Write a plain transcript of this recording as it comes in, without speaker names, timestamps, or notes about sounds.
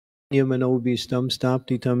Yamanobistam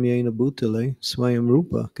staptitam yena bhutale swayam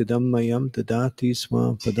rupa kadam mayam tadati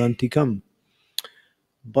swa padantikam.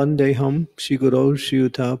 Bandeham shiguro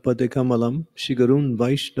shiyuta padekamalam shigurun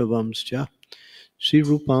vaishnavamscha Sri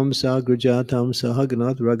Rupam Sagrajatam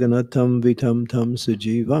Sahaganat Raganatam Vitam Tam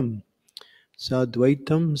Sajivam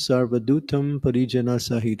Sadvaitam Sarvadutam Parijana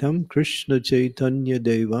Sahitam Krishna Chaitanya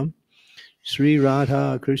Devam Sri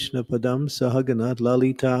Radha Krishna Padam Sahaganat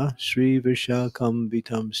Lalita Sri Vishakam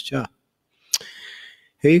Vitamscha.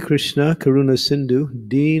 Hey Krishna Karuna Sindhu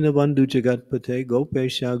Dina Bandhu Jagatpate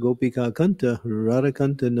Gopesha Gopika Kanta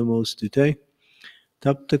Radhakanta Namostute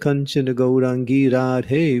Tapta Kanchana Gaurangi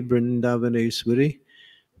Radhe Vrindavaneshwari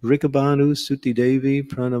Rikabanu Suti Devi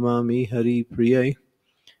Pranamami Hari Priye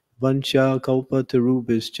Vancha Kalpa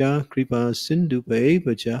Tarubhischa Kripa Sindhu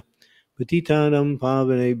Paevacha Patitanam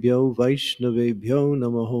Pavanebhyo Vaishnavebhyo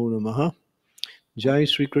Namaho Namaha Jai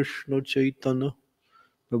Sri Krishna Chaitanya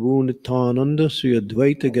Prabhu Nityananda Sri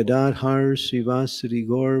Advaita Gadadhar Srivasari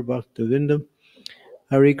Gaur Bhaktivinoda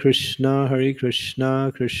Hare Krishna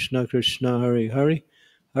Krishna Krishna Hare Hare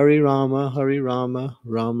Hare Rama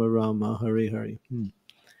Rama Rama Hare Hare.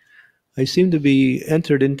 I seem to be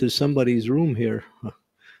entered into somebody's room here.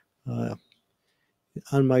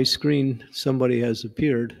 On my screen, somebody has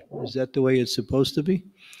appeared. Is that the way it's supposed to be?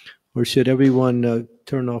 Or should everyone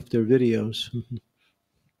turn off their videos? I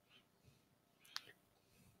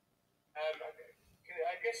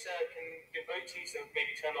guess can devotees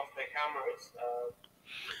maybe turn off their cameras?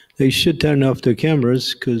 They should turn off their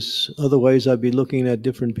cameras because otherwise I'd be looking at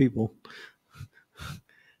different people.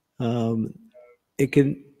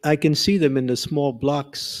 I can see them in the small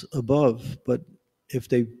blocks above, but if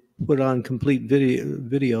they put on complete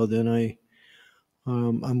video, then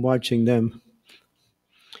I'm watching them.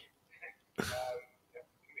 Yeah, I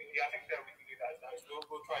think that we can do that.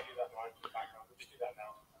 We'll try to do that in the background. We'll just do that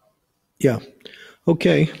now. Yeah.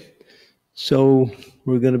 Okay. So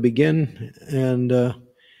we're going to begin, and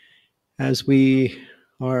as we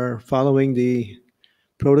are following the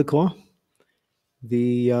protocol,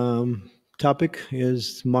 the topic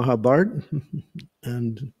is Mahabharata,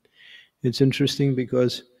 and it's interesting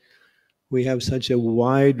because we have such a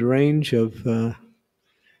wide range of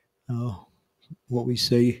what we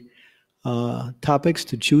say topics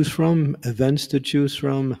to choose from, events to choose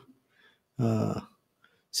from,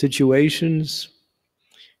 situations.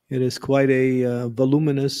 It is quite a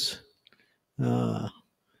voluminous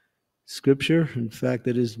scripture. In fact,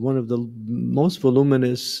 it is one of the most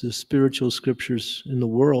voluminous spiritual scriptures in the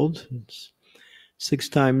world. It's 6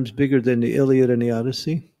 times bigger than the Iliad and the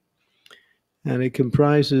Odyssey. And it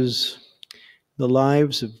comprises the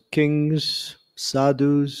lives of kings,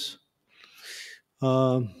 sadhus,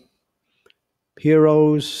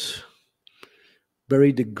 heroes,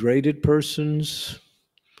 very degraded persons,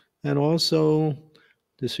 and also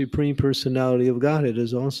the Supreme Personality of Godhead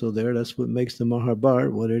is also there. That's what makes the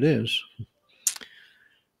Mahabharata what it is.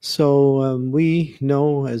 So we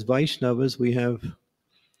know as Vaishnavas, we have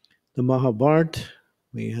the Mahabharata,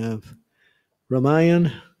 we have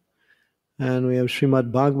Ramayana, and we have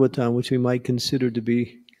Srimad Bhagavatam, which we might consider to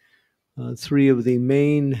be 3 of the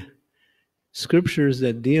main scriptures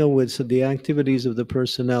that deal with the activities of the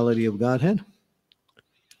personality of Godhead.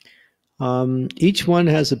 Each one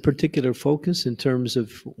has a particular focus in terms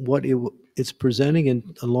of what it's presenting,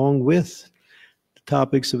 and along with the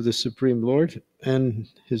topics of the Supreme Lord and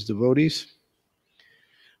his devotees.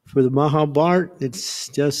 For the Mahabharata, it's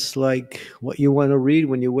just like what you want to read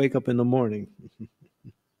when you wake up in the morning.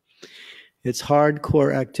 It's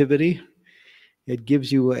hardcore activity. It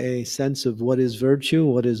gives you a sense of what is virtue,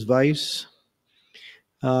 what is vice.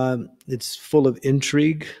 It's full of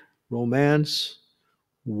intrigue, romance,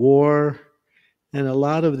 war, and a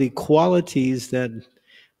lot of the qualities that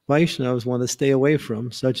Vaishnavas want to stay away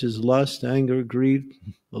from, such as lust, anger, greed,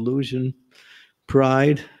 illusion,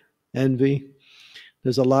 pride, envy.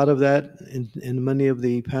 There's a lot of that in many of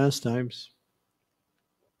the pastimes.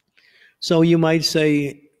 So you might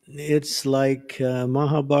say it's like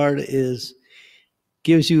Mahabharata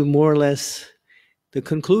gives you more or less, the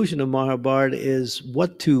conclusion of Mahabharata is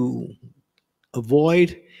what to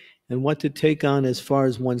avoid and what to take on as far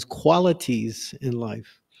as one's qualities in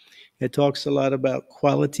life. It talks a lot about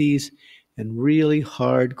qualities and really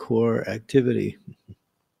hardcore activity.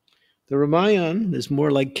 The Ramayana is more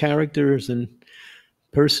like characters and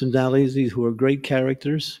personalities who are great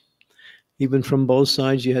characters. Even from both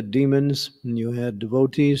sides, you had demons and you had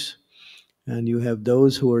devotees, and you have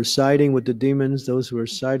those who are siding with the demons, those who are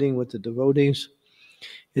siding with the devotees.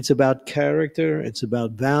 It's about character, it's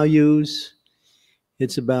about values,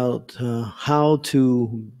 it's about how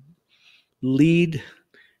to lead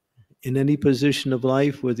in any position of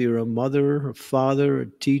life, whether you're a mother, a father, a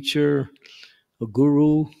teacher, a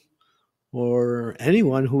guru, or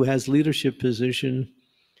anyone who has leadership position,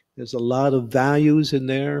 there's a lot of values in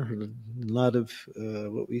there, a lot of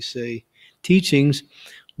what we say teachings.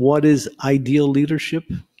 What is ideal leadership?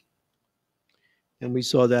 And we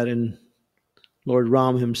saw that in Lord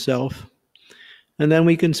Ram himself. And then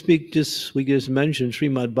we can speak, we just mentioned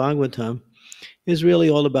Srimad Bhagavatam is really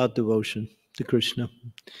all about devotion to Krishna.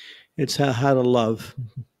 It's how to love.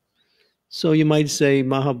 So you might say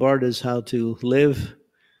Mahabharata is how to live,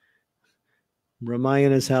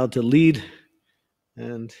 Ramayana is how to lead,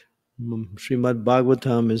 and Srimad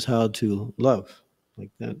Bhagavatam is how to love,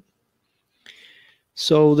 like that.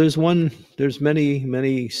 So there's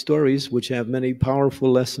many stories which have many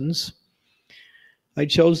powerful lessons. I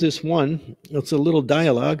chose this one. It's a little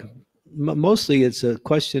dialogue. Mostly it's a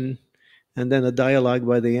question and then a dialogue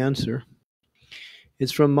by the answer.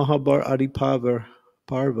 It's from Mahabharata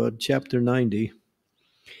Parva, chapter 90.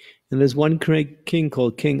 And there's one king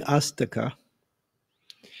called King Astaka.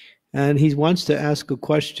 And he wants to ask a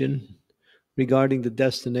question regarding the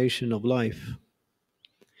destination of life,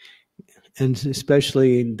 and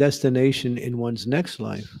especially destination in one's next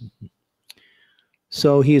life.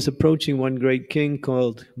 So he is approaching one great king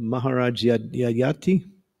called Maharaj Yayati,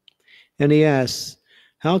 and he asks,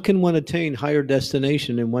 how can one attain higher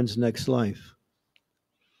destination in one's next life?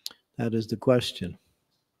 That is the question.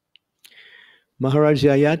 Maharaj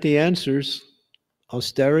Yayati answers,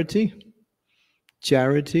 austerity,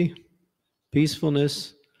 charity,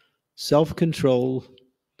 peacefulness, self-control,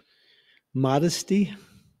 modesty,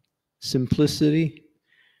 simplicity,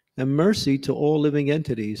 and mercy to all living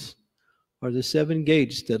entities are the 7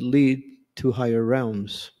 gates that lead to higher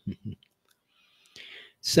realms.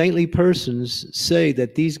 Saintly persons say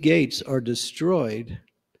that these gates are destroyed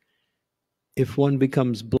if one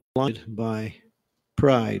becomes blinded by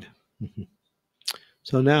pride.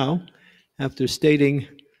 So now, after stating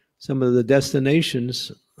some of the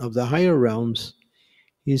destinations of the higher realms,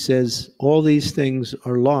 he says all these things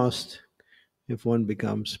are lost if one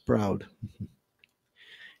becomes proud.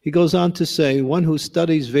 He goes on to say, one who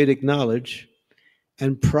studies Vedic knowledge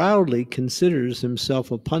and proudly considers himself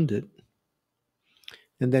a pundit,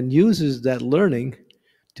 and then uses that learning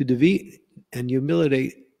to defeat and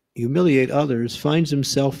humiliate others, finds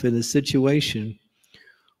himself in a situation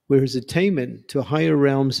where his attainment to higher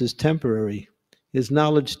realms is temporary. His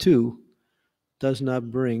knowledge, too, does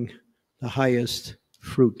not bring the highest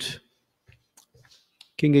fruit.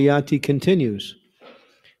 King Ayati continues.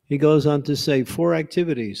 He goes on to say 4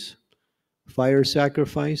 activities: fire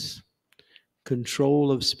sacrifice,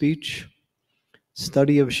 control of speech,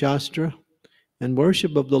 study of Shastra, and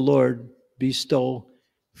worship of the Lord bestow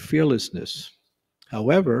fearlessness.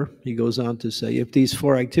 However, he goes on to say, if these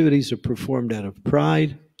 4 activities are performed out of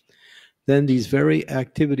pride, then these very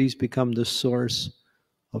activities become the source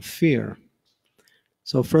of fear.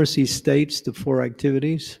 So first he states the 4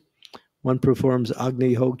 activities. One performs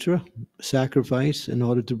Agnihotra, sacrifice, in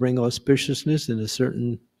order to bring auspiciousness in a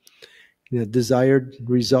certain desired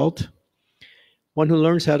result. One who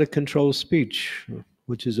learns how to control speech,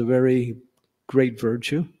 which is a very great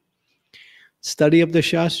virtue. Study of the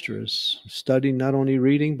Shastras, study not only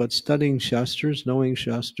reading, but studying Shastras, knowing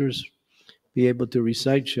Shastras, be able to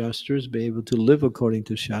recite Shastras, be able to live according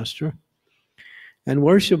to Shastra. And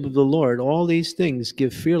worship of the Lord, all these things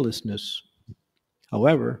give fearlessness.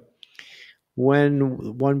 However,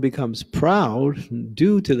 when one becomes proud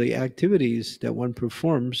due to the activities that one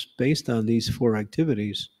performs based on these 4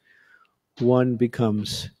 activities, one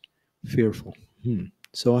becomes fearful.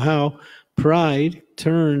 So how pride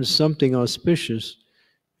turns something auspicious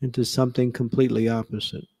into something completely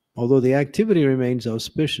opposite. Although the activity remains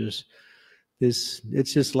auspicious, it's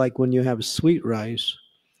just like when you have sweet rice,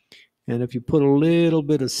 and if you put a little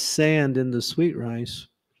bit of sand in the sweet rice,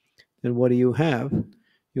 then what do you have?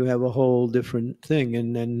 You have a whole different thing,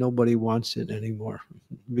 and then nobody wants it anymore.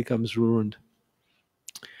 It becomes ruined.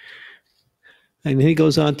 And he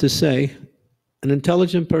goes on to say, an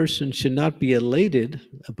intelligent person should not be elated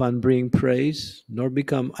upon being praised, nor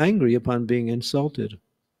become angry upon being insulted.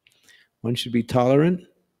 One should be tolerant,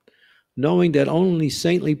 knowing that only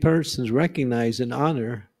saintly persons recognize and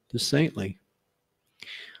honor the saintly,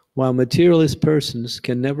 while materialist persons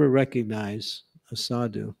can never recognize a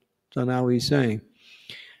sadhu. So now he's saying,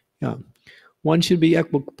 one should be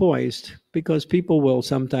equipoised, because people will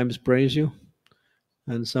sometimes praise you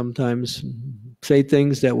and sometimes say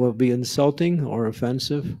things that will be insulting or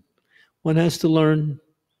offensive. One has to learn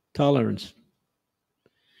tolerance.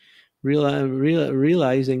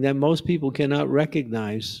 realizing that most people cannot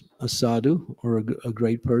recognize a sadhu or a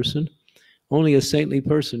great person. Only a saintly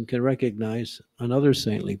person can recognize another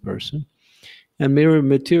saintly person. And mere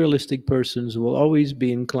materialistic persons will always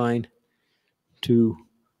be inclined to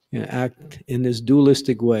act in this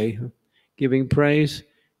dualistic way, giving praise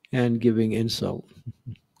and giving insult.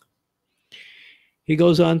 He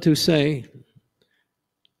goes on to say,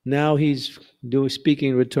 now he's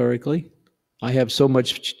speaking rhetorically, I have so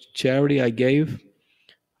much charity I gave,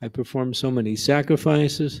 I performed so many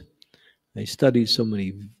sacrifices, I studied so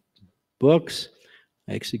many books,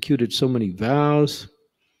 I executed so many vows.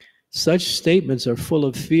 Such statements are full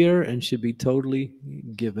of fear and should be totally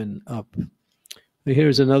given up.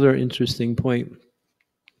 Here's another interesting point.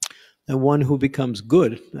 That one who becomes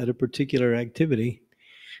good at a particular activity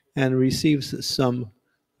and receives some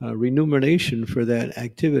remuneration for that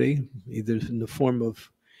activity, either in the form of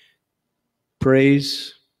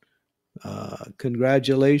praise,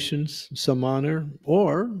 congratulations, some honor,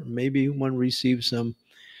 or maybe one receives some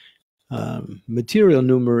material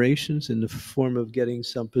remunerations in the form of getting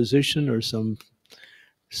some position or some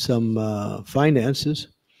finances.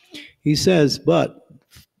 He says, but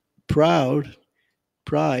pride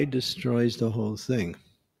destroys the whole thing.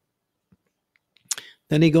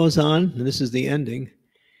 Then he goes on, and this is the ending.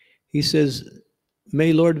 He says,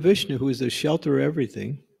 may Lord Vishnu, who is the shelter of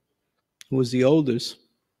everything, who is the oldest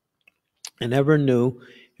and ever new,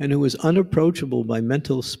 and who is unapproachable by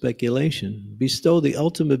mental speculation, bestow the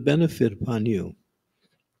ultimate benefit upon you.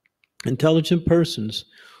 Intelligent persons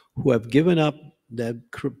who have given up that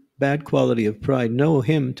bad quality of pride know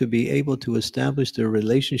him to be able to establish their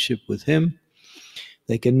relationship with him.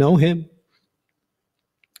 They can know him,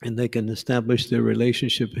 and they can establish their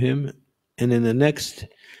relationship with him, and in the next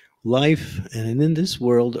life and in this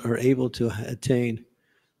world are able to attain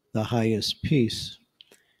the highest peace.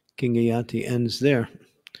 King Yati ends there.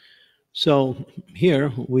 So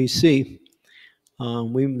here we see a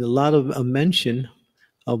lot of a mention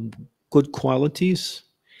of good qualities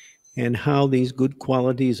and how these good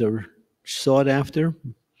qualities are sought after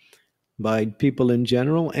by people in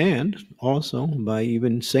general and also by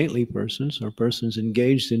even saintly persons or persons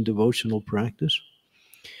engaged in devotional practice.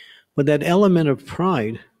 But that element of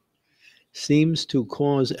pride seems to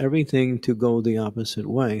cause everything to go the opposite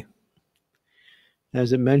way.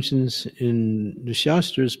 As it mentions in the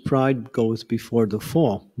Shastras, pride goes before the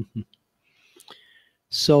fall.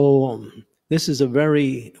 So this is a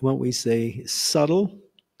very, what we say, subtle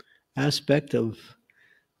aspect of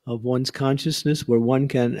one's consciousness where one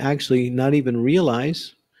can actually not even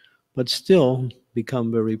realize, but still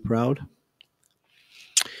become very proud.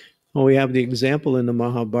 Well, we have the example in the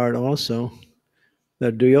Mahabharata also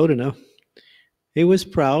that Duryodhana, he was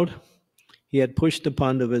proud. He had pushed the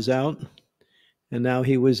Pandavas out, and now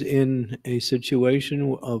he was in a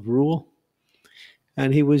situation of rule,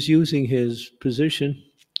 and he was using his position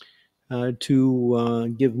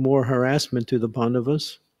to give more harassment to the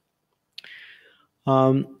Pandavas.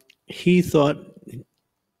 He thought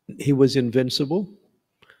he was invincible.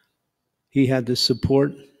 He had the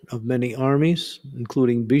support of many armies,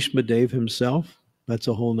 including Bhishma Dev himself. That's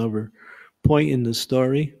a whole other point in the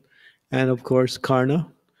story. And of course,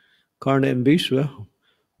 Karna and Bhishma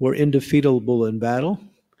were indefeatable in battle.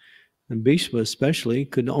 And Bhishma especially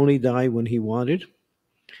could only die when he wanted.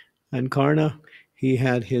 And Karna, he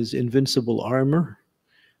had his invincible armor,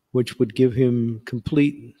 which would give him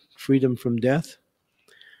complete freedom from death.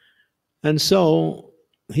 And so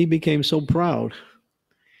he became so proud.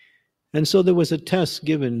 And so there was a test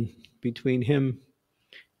given between him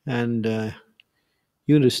and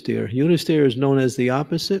Yudhisthira. Yudhisthira is known as the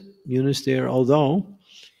opposite. Yudhisthira, although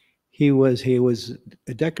he was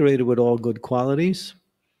decorated with all good qualities,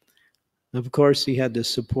 of course, he had the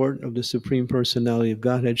support of the Supreme Personality of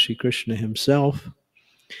Godhead, Sri Krishna himself.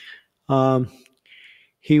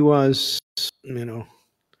 He was,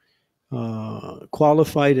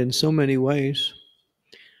 qualified in so many ways.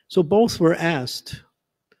 So both were asked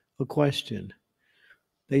a question.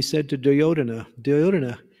 They said to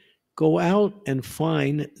Duryodhana, go out and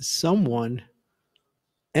find someone,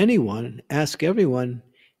 anyone, ask everyone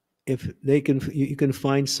if you can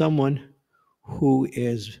find someone who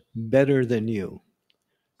is better than you.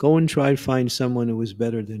 Go and try to find someone who is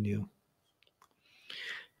better than you.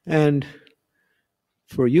 And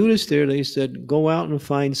for Yudhisthira, they said, go out and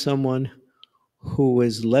find someone who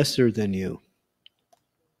is lesser than you.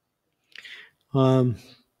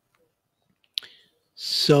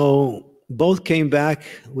 So both came back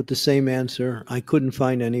with the same answer. I couldn't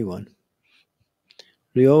find anyone.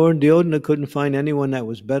 Duryodhana couldn't find anyone that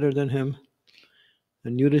was better than him.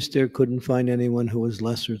 and Yudhishthira couldn't find anyone who was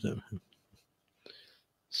lesser than him.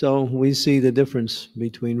 So we see the difference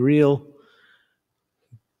between real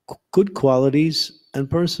good qualities and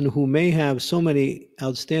person who may have so many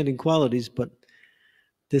outstanding qualities, but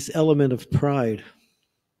this element of pride.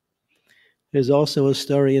 There's also a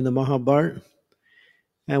story in the Mahabharata,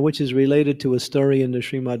 which is related to a story in the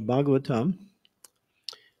Srimad Bhagavatam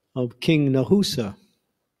of King Nahusa.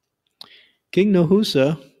 King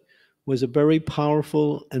Nahusa was a very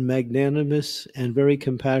powerful and magnanimous and very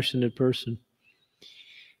compassionate person.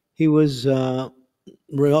 He was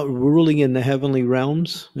ruling in the heavenly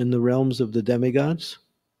realms, in the realms of the demigods.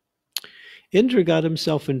 Indra got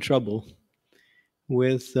himself in trouble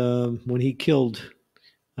with when he killed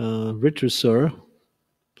Ritrasura,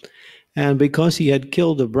 and because he had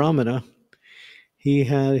killed a Brahmana,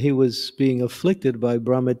 he was being afflicted by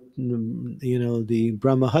the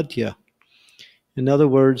Brahmahatya. In other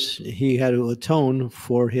words, he had to atone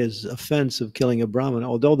for his offense of killing a Brahmana.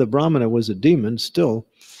 Although the Brahmana was a demon,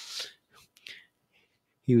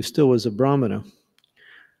 he still was a Brahmana.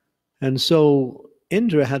 And so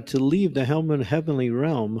Indra had to leave the heavenly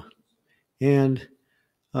realm and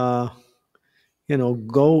go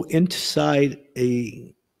inside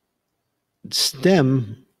a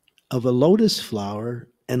stem of a lotus flower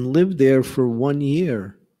and live there for 1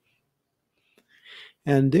 year.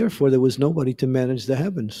 And therefore, there was nobody to manage the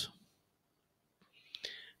heavens.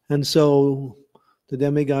 And so the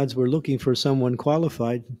demigods were looking for someone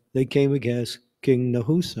qualified. They came against King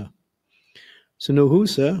Nahusa. So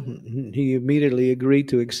Nahusa, he immediately agreed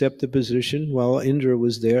to accept the position while Indra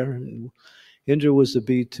was there. Indra was to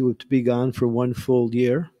be gone for 1 full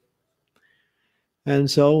year. And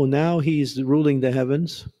so now he's ruling the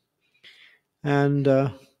heavens. And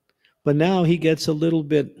but now he gets a little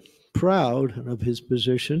bit proud of his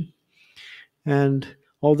position. And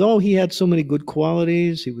although he had so many good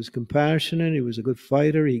qualities, he was compassionate, he was a good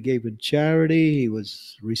fighter, he gave in charity, he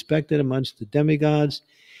was respected amongst the demigods,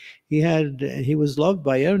 he was loved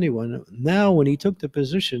by anyone. Now, when he took the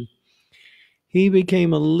position, he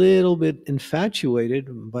became a little bit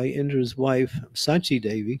infatuated by Indra's wife, Sachi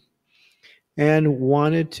Devi, and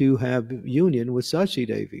wanted to have union with Sachi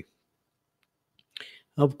Devi.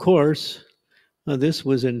 Of course, this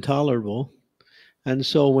was intolerable. And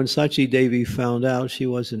so when Sachi Devi found out, she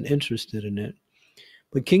wasn't interested in it.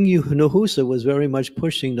 But King Nahusa was very much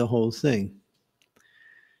pushing the whole thing.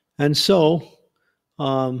 And so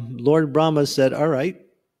Lord Brahma said, all right,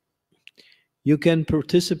 you can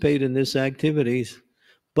participate in this activities,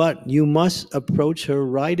 but you must approach her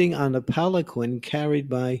riding on a palanquin carried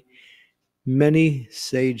by many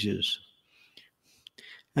sages.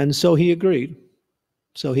 And so he agreed.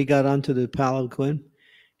 So he got onto the palanquin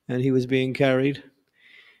and he was being carried.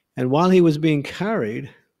 And while he was being carried,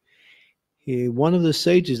 one of the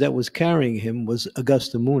sages that was carrying him was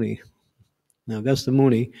Agastya Muni. Now, Agastya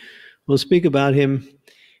Muni, we'll speak about him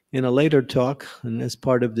in a later talk, and as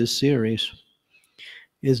part of this series,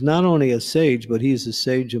 is not only a sage, but he's a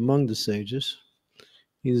sage among the sages.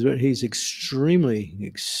 He's extremely,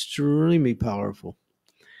 extremely powerful.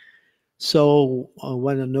 So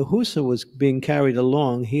when Nahusa was being carried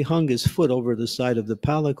along, he hung his foot over the side of the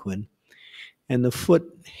palanquin, and the foot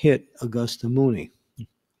hit Agastya Muni.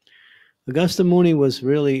 Agastya Muni was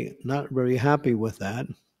really not very happy with that.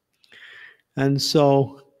 And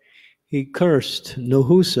so he cursed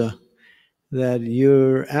Nahusa that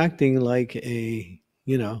you're acting like a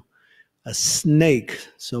snake,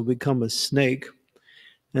 so become a snake.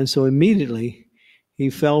 And so immediately he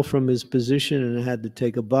fell from his position and had to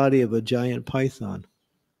take a body of a giant python.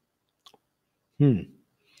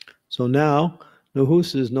 So now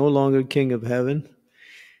Nahusa is no longer king of heaven.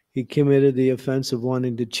 He committed the offense of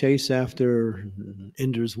wanting to chase after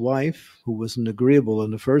Indra's wife, who wasn't agreeable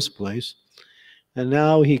in the first place. And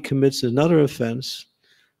now he commits another offense.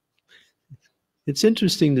 It's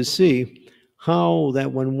interesting to see how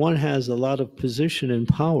that when one has a lot of position and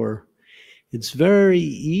power, it's very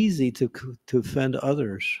easy to offend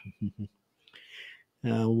others.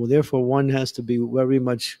 Therefore, one has to be very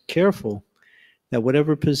much careful that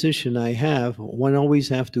whatever position I have, one always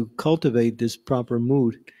have to cultivate this proper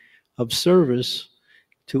mood of service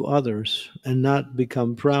to others and not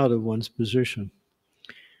become proud of one's position.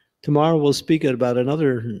 Tomorrow we'll speak about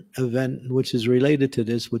another event which is related to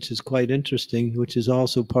this, which is quite interesting, which is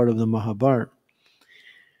also part of the Mahabharata.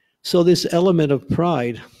 So this element of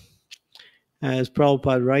pride, as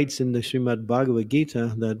Prabhupada writes in the Srimad Bhagavad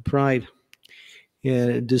Gita, that pride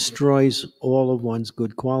destroys all of one's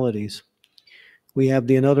good qualities. We have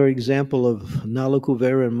another example of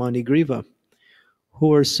Nalakuvera and Manigriva, who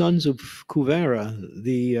were sons of Kuvera,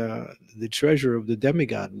 the treasurer of the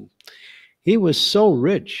demigod. He was so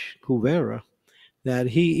rich, Kuvera, that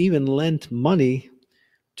he even lent money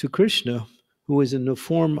to Krishna, who was in the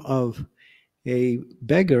form of a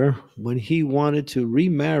beggar, when he wanted to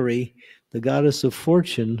remarry the goddess of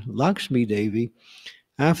fortune, Lakshmi Devi,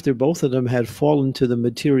 after both of them had fallen to the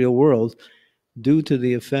material world due to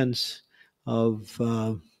the offense of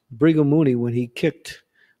Brigamuni when he kicked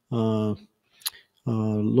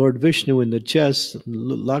Lord Vishnu in the chest.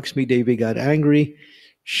 Lakshmi Devi got angry.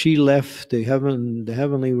 She left the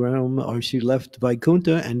heavenly realm, or she left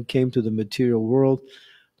Vaikuntha and came to the material world.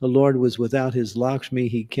 The Lord was without his Lakshmi.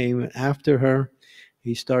 He came after her.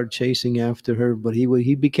 He started chasing after her, but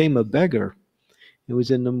he became a beggar. He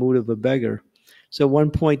was in the mood of a beggar. So at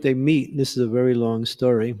one point they meet. This is a very long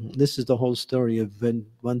story. This is the whole story of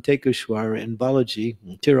Ventekeshwara and Balaji,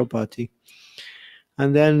 Tirupati.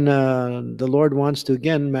 And then the Lord wants to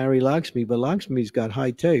again marry Lakshmi, but Lakshmi's got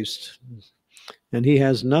high taste, and he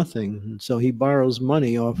has nothing. So he borrows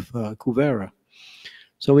money off Kuvera.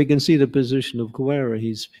 So we can see the position of Kuvera.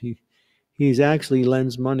 He's actually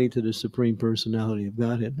lends money to the Supreme Personality of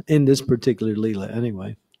Godhead in this particular Leela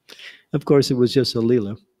anyway. Of course, it was just a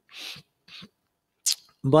Leela.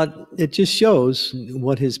 But it just shows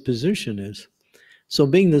what his position is. So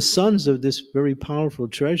being the sons of this very powerful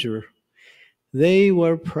treasurer, they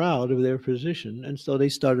were proud of their position, and so they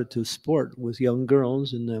started to sport with young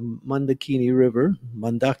girls in the Mandakini River,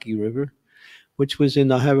 Mandaki River, which was in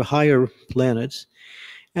the higher planets,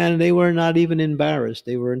 and they were not even embarrassed.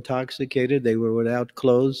 They were intoxicated. They were without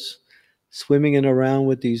clothes, swimming in around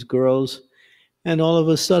with these girls, and all of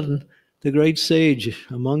a sudden, the great sage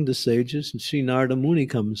among the sages, Sri Narada Muni,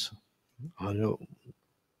 comes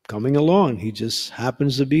coming along. He just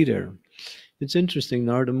happens to be there. It's interesting,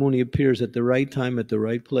 Narada Muni appears at the right time, at the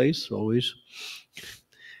right place, always.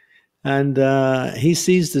 And he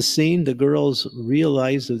sees the scene. The girls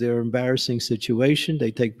realize of their embarrassing situation.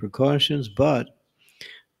 They take precautions, but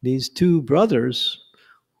these two brothers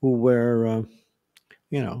who were,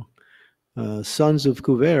 sons of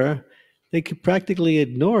Kuvera, they practically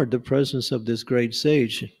ignored the presence of this great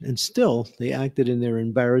sage, and still they acted in their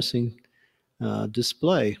embarrassing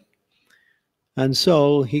display. And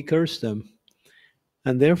so he cursed them.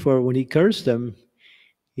 And therefore, when he cursed them,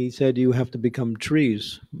 he said, you have to become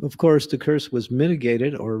trees. Of course, the curse was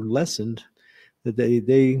mitigated or lessened, that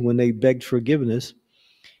they when they begged forgiveness,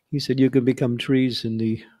 he said, you can become trees in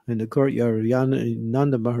the courtyard of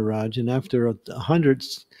Nanda Maharaj. And after 100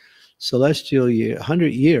 celestial year,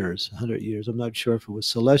 100 years, I'm not sure if it was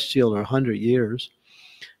celestial or 100 years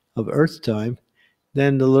of earth time,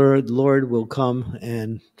 then the Lord will come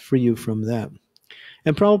and free you from that.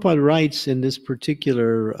 And Prabhupada writes in this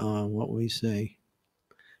particular,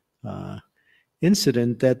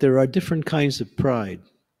 incident, that there are different kinds of pride.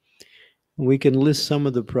 We can list some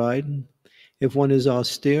of the pride. If one is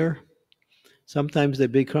austere, sometimes they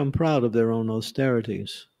become proud of their own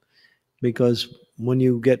austerities. Because when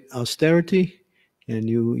you get austerity, and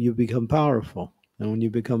you become powerful. And when you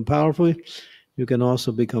become powerful, you can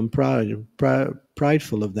also become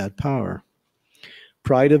prideful of that power.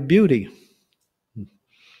 Pride of beauty.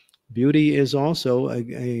 Beauty is also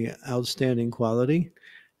a outstanding quality,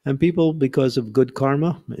 and people, because of good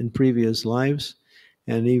karma in previous lives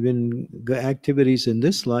and even activities in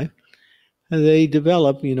this life, they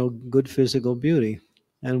develop, good physical beauty.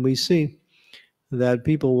 And we see that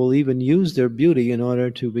people will even use their beauty in order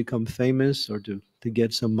to become famous or to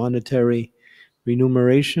get some monetary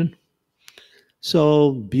remuneration.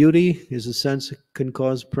 So beauty is a sense can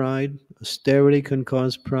cause pride, austerity can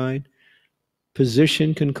cause pride,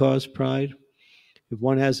 position can cause pride. If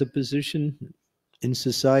one has a position in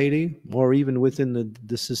society or even within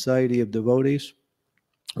the society of devotees,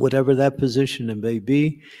 whatever that position may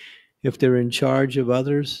be, if they're in charge of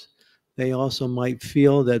others, they also might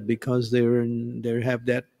feel that because they have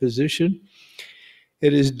that position,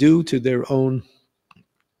 it is due to their own,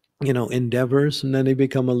 endeavors, and then they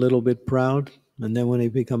become a little bit proud. And then when they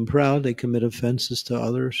become proud, they commit offenses to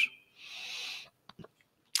others.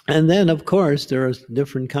 And then, of course, there are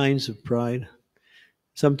different kinds of pride.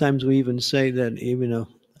 Sometimes we even say that even a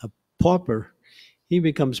pauper, he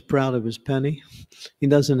becomes proud of his penny. He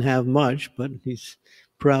doesn't have much, but he's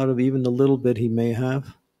proud of even the little bit he may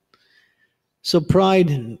have. So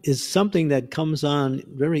pride is something that comes on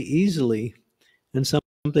very easily and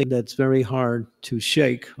something that's very hard to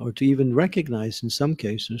shake or to even recognize in some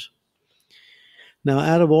cases. Now,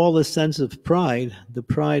 out of all the sense of pride, the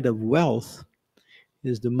pride of wealth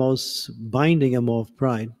is the most binding of all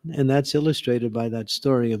pride. And that's illustrated by that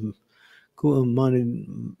story of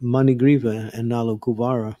Manigriva and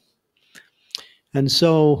Nalakuvara. And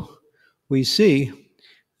so we see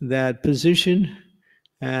that position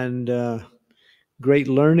and great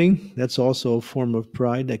learning, that's also a form of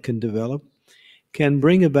pride that can develop, can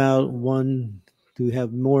bring about one to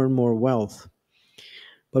have more and more wealth.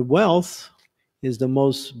 But wealth is the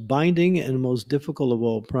most binding and most difficult of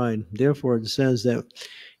all pride. Therefore, it says that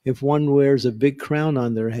if one wears a big crown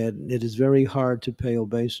on their head, it is very hard to pay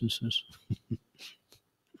obeisances.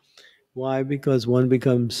 Why? Because one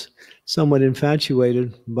becomes somewhat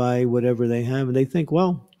infatuated by whatever they have, and they think,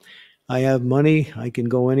 well, I have money, I can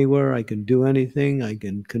go anywhere, I can do anything, I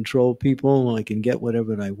can control people, I can get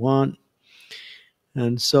whatever I want.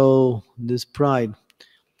 And so this pride.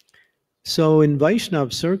 So in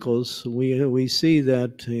Vaishnav circles, we see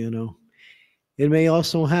that, it may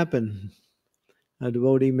also happen. A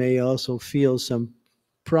devotee may also feel some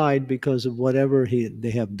pride because of whatever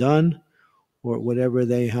they have done or whatever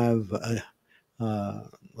they have,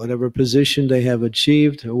 whatever position they have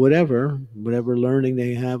achieved or whatever learning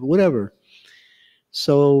they have, whatever.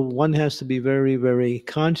 So one has to be very, very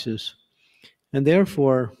conscious. And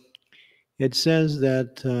therefore, it says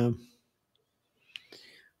that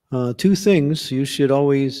two things you should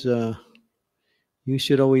always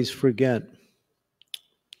forget.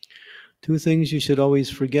 Two things you should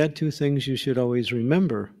always forget, two things you should always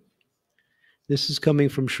remember. This is coming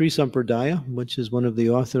from Sri Sampradaya, which is one of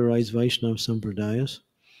the authorized Vaishnava Sampradayas.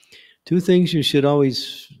 Two things you should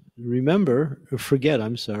always remember, or forget,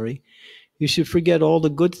 I'm sorry. You should forget all the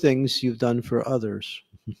good things you've done for others.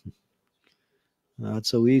 Not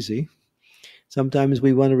so easy. Sometimes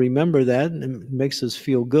we want to remember that, and it makes us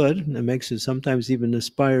feel good, and it makes it sometimes even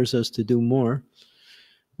inspires us to do more.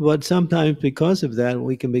 But sometimes because of that,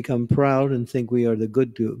 we can become proud and think we are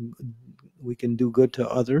we can do good to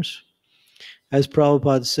others. As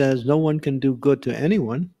Prabhupada says, no one can do good to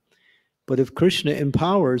anyone, but if Krishna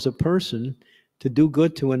empowers a person to do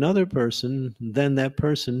good to another person, then that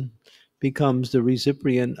person becomes the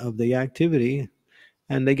recipient of the activity,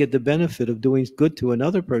 and they get the benefit of doing good to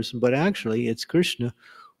another person. But actually, it's Krishna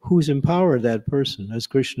who's empowered that person. As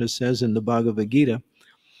Krishna says in the Bhagavad Gita,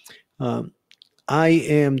 I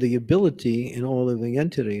am the ability in all living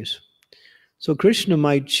entities. So Krishna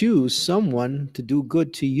might choose someone to do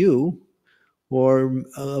good to you, or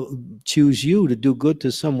choose you to do good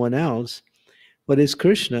to someone else, but it's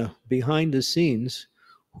Krishna behind the scenes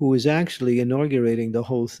who is actually inaugurating the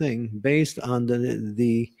whole thing based on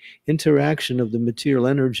the interaction of the material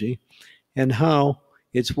energy and how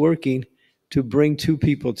it's working to bring two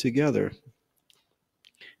people together.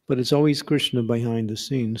 But it's always Krishna behind the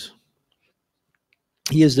scenes.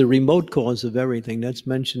 He is the remote cause of everything. That's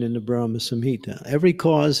mentioned in the Brahma Samhita. Every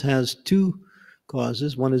cause has two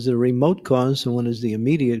causes. One is the remote cause and one is the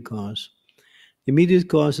immediate cause. The immediate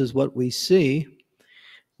cause is what we see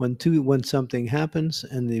when something happens,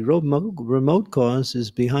 and the remote cause is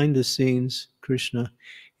behind the scenes. Krishna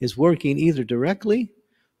is working either directly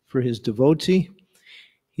for his devotee.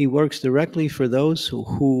 He works directly for those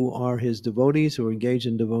who are his devotees, who engage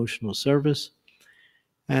in devotional service.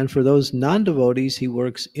 And for those non-devotees, he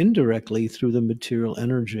works indirectly through the material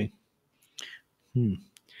energy.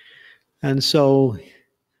 And so,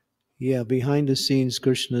 behind the scenes,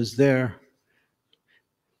 Krishna is there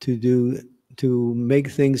to make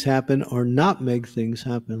things happen or not make things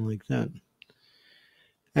happen like that.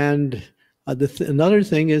 And another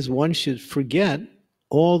thing is one should forget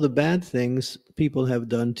all the bad things people have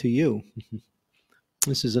done to you.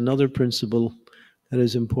 This is another principle that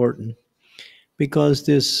is important, because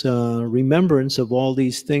this remembrance of all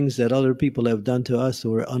these things that other people have done to us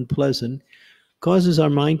who are unpleasant causes our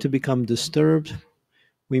mind to become disturbed.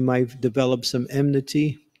 We might develop some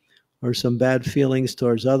enmity or some bad feelings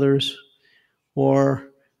towards others, or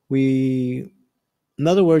in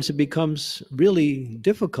other words, it becomes really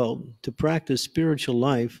difficult to practice spiritual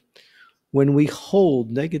life when we hold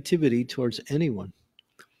negativity towards anyone.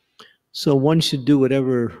 So one should do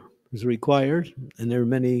whatever is required, and there are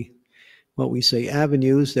many, what we say,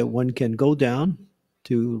 avenues that one can go down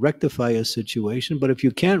to rectify a situation. But if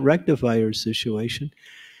you can't rectify your situation,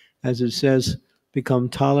 as it says, become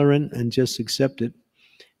tolerant and just accept it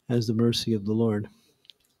as the mercy of the Lord.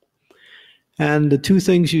 And the two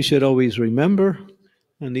things you should always remember,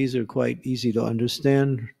 and these are quite easy to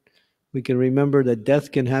understand. We can remember that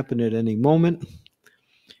death can happen at any moment.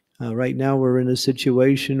 Right now we're in a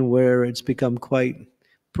situation where it's become quite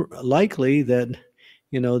likely that,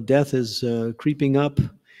 death is creeping up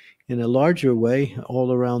in a larger way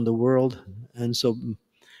all around the world. And so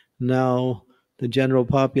now the general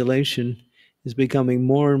population is becoming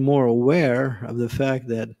more and more aware of the fact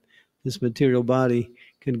that This material body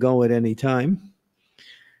can go at any time.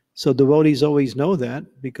 So devotees always know that,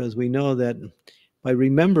 because we know that by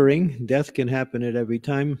remembering death can happen at every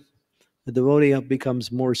time, the devotee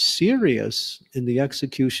becomes more serious in the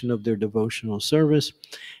execution of their devotional service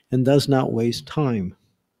and does not waste time.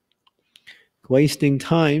 Wasting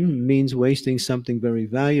time means wasting something very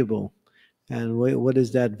valuable. And what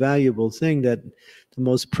is that valuable thing? That the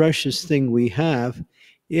most precious thing we have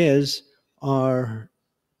is our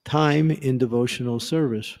time in devotional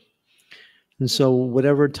service. And so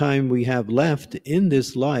whatever time we have left in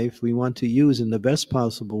this life, we want to use in the best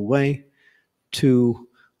possible way to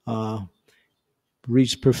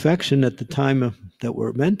reach perfection at the time that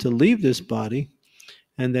we're meant to leave this body,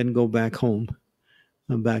 and then go back home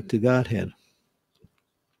and back to Godhead,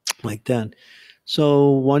 like that. So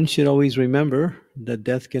one should always remember that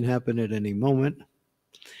death can happen at any moment.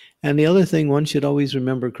 And the other thing, one should always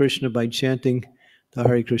remember Krishna by chanting the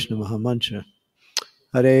Hare Krishna Mahamantra.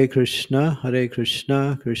 Hare Krishna,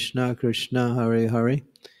 Krishna Krishna, Hare Hare,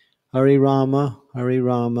 Hare Rama,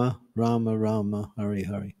 Rama Rama, Hare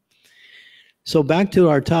Hare. So back to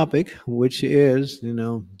our topic, which is,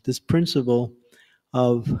 this principle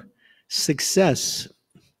of success.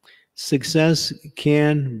 Success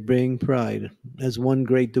can bring pride. As one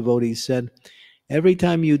great devotee said, every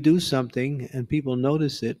time you do something and people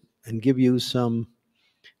notice it and give you some,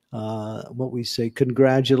 what we say,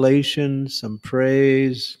 congratulations, some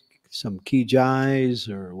praise, some ki jais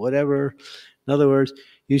or whatever. In other words,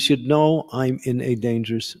 you should know I'm in a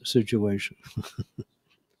dangerous situation.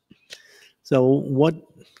 So what,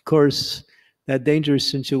 of course, that dangerous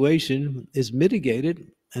situation is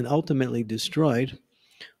mitigated and ultimately destroyed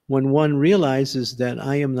when one realizes that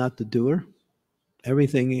I am not the doer.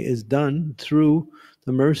 Everything is done through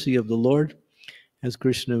the mercy of the Lord. As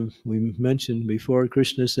Krishna, we mentioned before,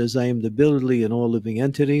 Krishna says, I am the ability in all living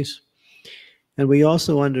entities. And we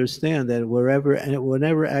also understand that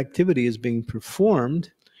whenever activity is being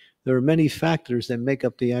performed, there are many factors that make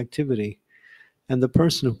up the activity. And the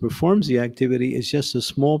person who performs the activity is just a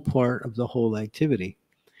small part of the whole activity.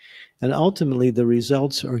 And ultimately, the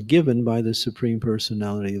results are given by the Supreme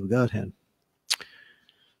Personality of Godhead.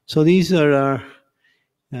 So these are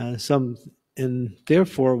some, and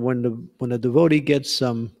therefore, when a devotee gets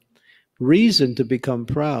some reason to become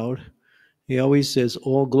proud, he always says,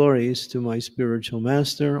 all glories to my spiritual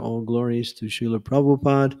master, all glories to Srila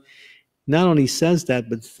Prabhupada. Not only says that,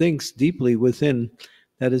 but thinks deeply within,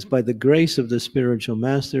 that is by the grace of the spiritual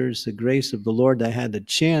masters, the grace of the Lord, I had the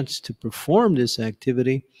chance to perform this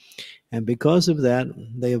activity. And because of that,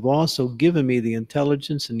 they have also given me the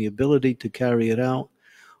intelligence and the ability to carry it out.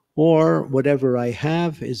 Or whatever I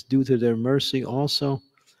have is due to their mercy also.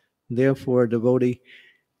 Therefore, a devotee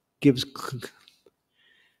gives,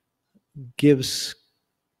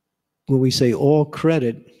 when we say, all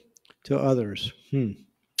credit to others.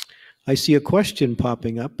 I see a question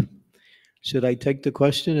popping up. Should I take the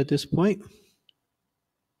question at this point?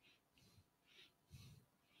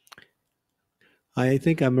 I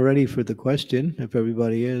think I'm ready for the question, if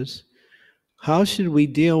everybody is. How should we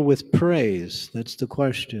deal with praise? That's the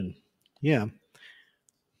question. Yeah.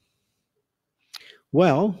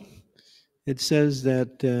 Well, it says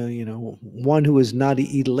that, one who is not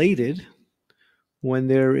elated when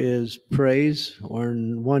there is praise, or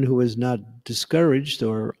one who is not discouraged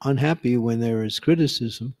or unhappy when there is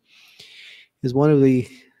criticism, is one of the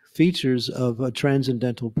features of a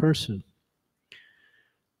transcendental person.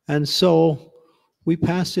 And so we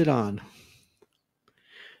pass it on.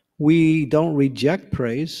 We don't reject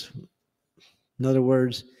praise. In other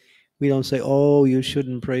words, we don't say, oh, you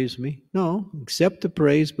shouldn't praise me. No, accept the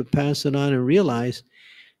praise, but pass it on and realize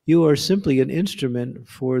you are simply an instrument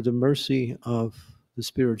for the mercy of the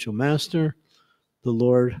spiritual master, the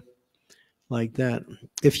Lord, like that.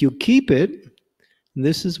 If you keep it,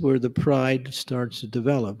 this is where the pride starts to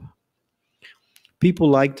develop. People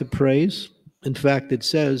like to praise. In fact, it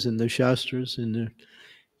says in the Shastras, in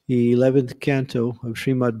the 11th canto of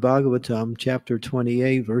Srimad Bhagavatam, chapter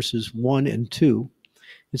 28, verses 1 and 2,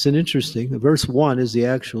 it's an interesting, verse 1 is the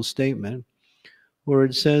actual statement, where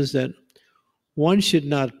it says that one should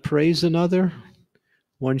not praise another,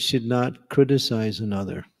 one should not criticize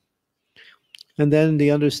another. And then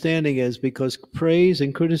the understanding is because praise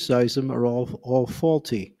and criticism are all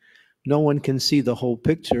faulty. No one can see the whole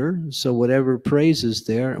picture, so whatever praise is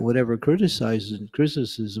there, whatever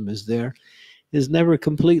criticism is there, is never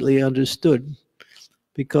completely understood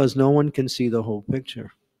because no one can see the whole picture.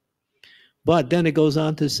 But then it goes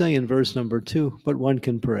on to say in verse number 2, but one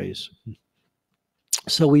can praise.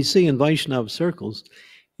 So we see in Vaishnava circles,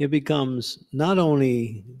 it becomes not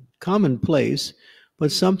only commonplace,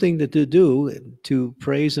 but something to do to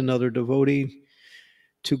praise another devotee,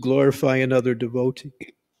 to glorify another devotee,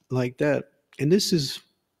 like that. And this is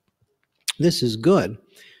good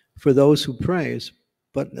for those who praise,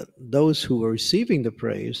 but those who are receiving the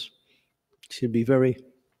praise should be very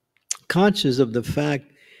conscious of the fact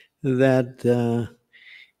that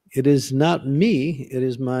it is not me, it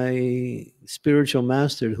is my spiritual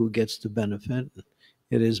master who gets the benefit.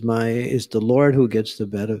 It's the Lord who gets the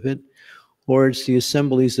benefit, or it's the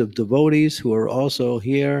assemblies of devotees who are also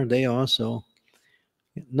here, they also.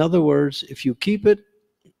 In other words, if you keep it,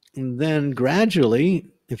 then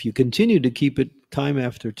gradually, if you continue to keep it time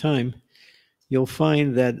after time, you'll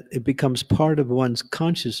find that it becomes part of one's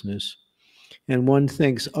consciousness. And one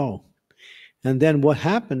thinks, oh, and then what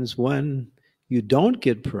happens when you don't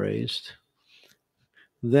get praised?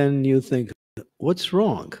 Then you think, what's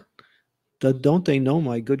wrong? Don't they know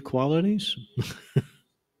my good qualities?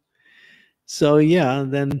 So, yeah,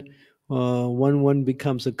 then when one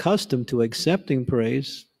becomes accustomed to accepting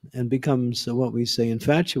praise and becomes what we say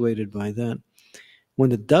infatuated by that,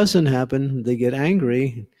 when it doesn't happen, they get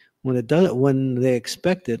angry. When they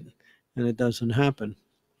expect it and it doesn't happen,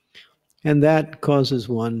 and that causes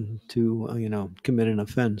one to commit an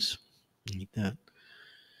offense like that.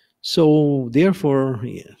 So therefore,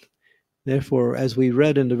 as we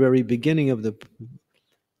read in the very beginning of the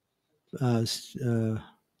uh,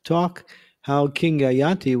 talk, how King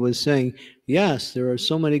Gayati was saying, yes, there are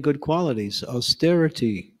so many good qualities: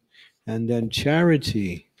 austerity, and then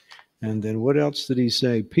charity, and then what else did he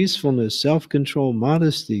say? Peacefulness, self-control,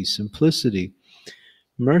 modesty, simplicity,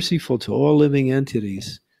 merciful to all living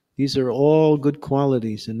entities. These are all good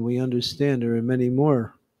qualities, and we understand there are many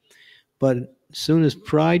more. But as soon as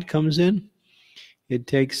pride comes in, it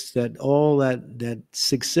takes that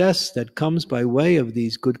success that comes by way of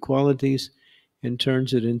these good qualities and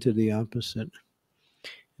turns it into the opposite.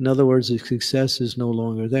 In other words, the success is no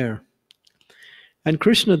longer there. And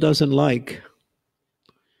Krishna doesn't like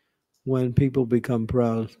when people become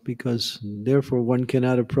proud, because therefore one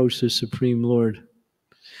cannot approach the Supreme Lord.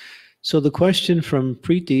 So the question from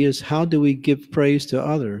Preeti is, how do we give praise to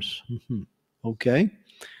others? Okay,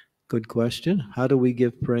 good question. How do we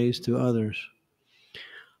give praise to others?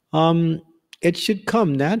 It should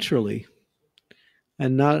come naturally,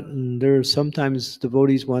 and not. There are sometimes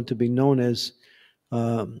devotees want to be known as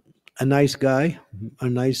a nice guy, a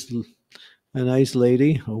nice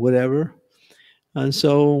lady, or whatever, and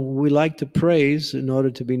so we like to praise in order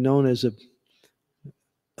to be known as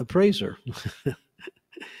a praiser.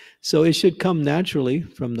 So it should come naturally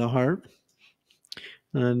from the heart.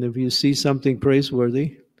 And if you see something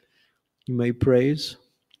praiseworthy, you may praise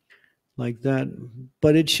like that.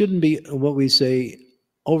 But it shouldn't be what we say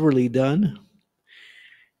overly done.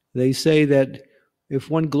 They say that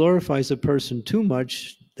if one glorifies a person too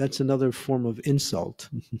much, that's another form of insult.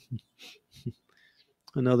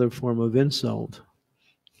 Another form of insult.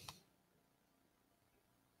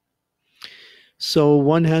 So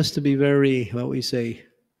one has to be very, what we say,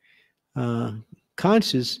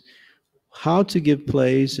 conscious how to give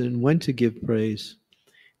praise and when to give praise,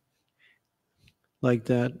 like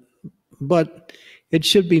that. But it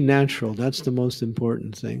should be natural. That's the most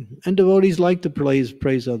important thing. And devotees like to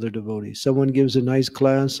praise other devotees. Someone gives a nice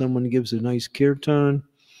class, someone gives a nice kirtan,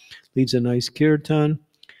 leads a nice kirtan,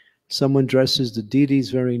 someone dresses the deities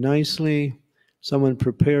very nicely, someone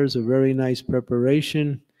prepares a very nice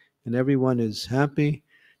preparation, and everyone is happy.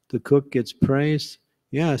 The cook gets praised.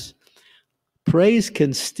 Yes, praise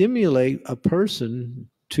can stimulate a person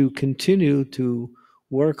to continue to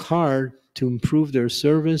work hard to improve their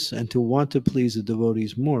service and to want to please the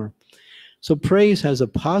devotees more. So praise has a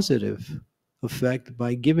positive effect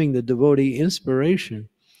by giving the devotee inspiration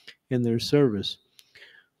in their service.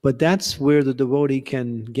 But that's where the devotee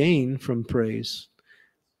can gain from praise.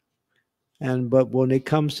 But when it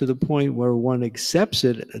comes to the point where one accepts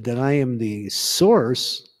it, that I am the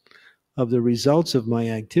source of the results of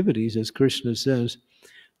my activities, as Krishna says,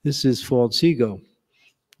 this is false ego.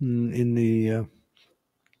 In the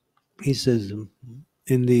he says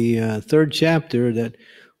in the third chapter that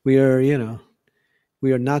we are,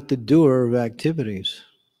 we are not the doer of activities.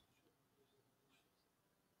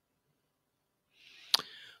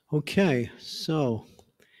 Okay, so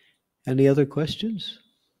any other questions?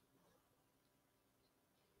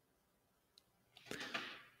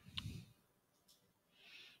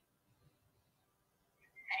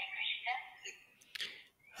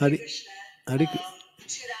 Hare Hari, Krishna. Hari,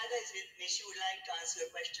 Sri Radha is with me. She would like to answer a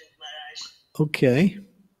question, Maharaj. okay,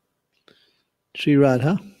 Sri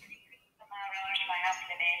Radha. Maharaj, my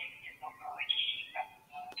husband is not Maharaj.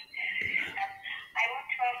 I want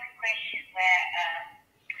to ask a question where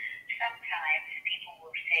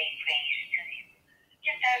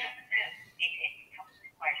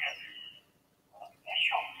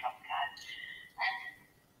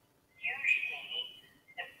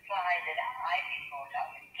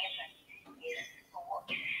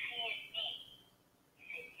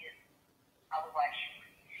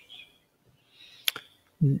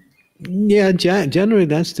Yeah, generally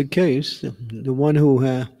that's the case. The one who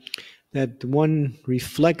that one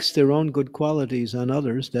reflects their own good qualities on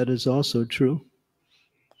others. That is also true.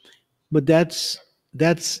 But that's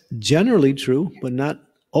generally true, but not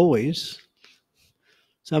always.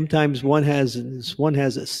 Sometimes one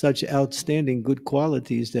has such outstanding good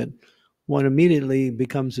qualities that one immediately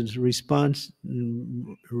becomes a response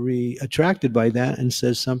attracted by that and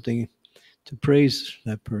says something to praise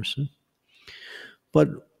that person. But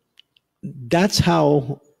that's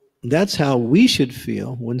how that's how we should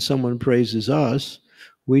feel when someone praises us.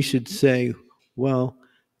 We should say, well,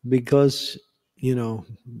 because you know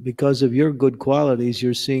because of your good qualities,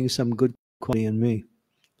 you're seeing some good quality in me.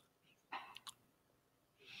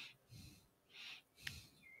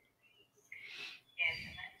 Yes,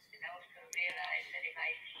 and I can also realize that if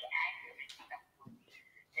I see anger in someone,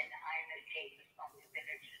 then I will take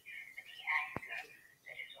responsibility for the anger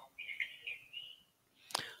that is obviously in me.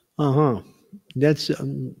 Uh-huh. That's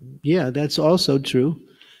yeah, that's also true.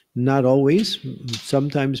 Not always.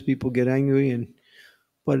 Sometimes people get angry,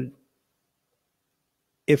 but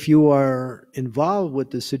if you are involved with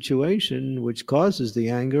the situation which causes the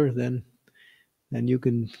anger, then you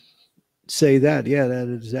can say that. Yeah, that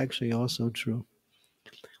is actually also true.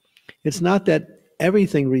 It's not that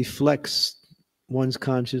everything reflects one's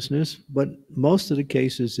consciousness, but most of the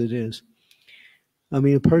cases it is. I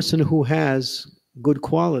mean, a person who has good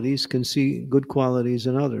qualities can see good qualities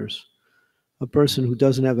in others. A person who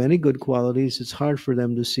doesn't have any good qualities, it's hard for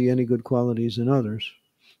them to see any good qualities in others.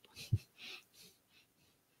 Thank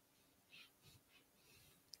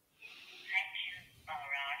you,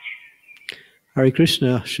 Maharaj. Hare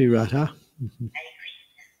Krishna, Sri Radha. Hare Krishna. And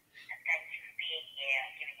thank you for being here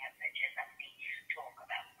and giving us such a lovely talk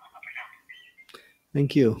about Mahabharata.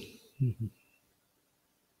 Thank you.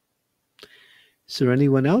 Is there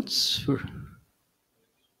anyone else?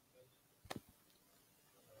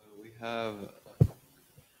 We have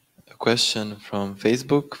a question from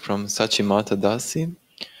Facebook from Sachimata Dasi.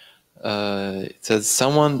 It says,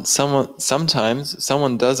 sometimes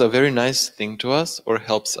someone does a very nice thing to us or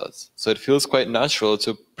helps us. So it feels quite natural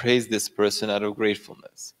to praise this person out of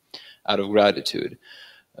gratefulness, out of gratitude.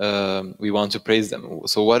 We want to praise them.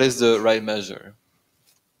 So what is the right measure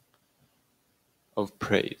of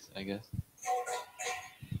praise, I guess?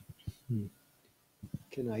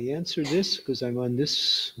 Can I answer this? Because I'm on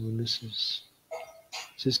this one. Is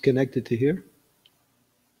this connected to here?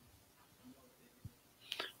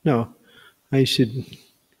 No, I should.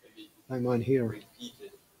 I'm on here.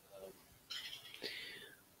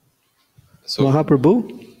 So,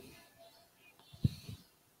 Mahaprabhu?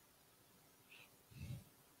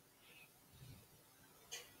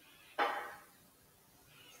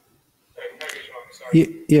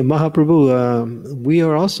 Yeah, Mahaprabhu. We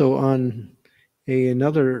are also on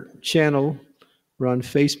another channel. We're on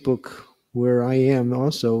Facebook, where I am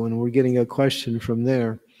also, and we're getting a question from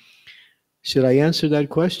there. Should I answer that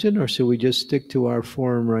question, or should we just stick to our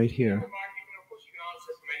forum right here?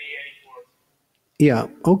 Yeah.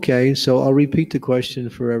 Okay. So I'll repeat the question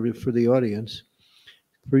for the audience.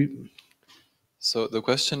 So the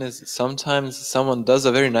question is, sometimes someone does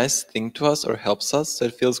a very nice thing to us or helps us, so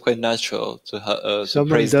it feels quite natural to Someone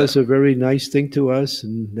praise does them. a very nice thing to us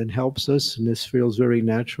and then helps us, and this feels very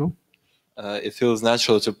natural. It feels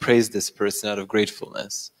natural to praise this person out of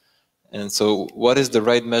gratefulness. And so what is the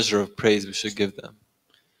right measure of praise we should give them?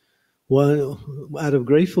 Well, out of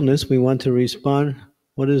gratefulness, we want to respond.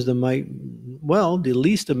 What is the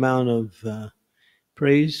least amount of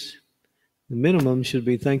praise? The minimum should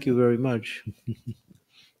be thank you very much.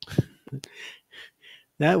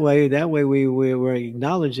 That way we're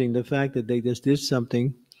acknowledging the fact that they just did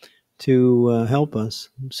something to help us.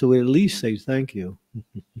 So we at least say thank you,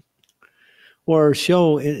 or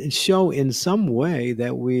show in some way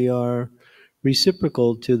that we are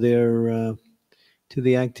reciprocal to their to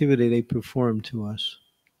the activity they perform to us.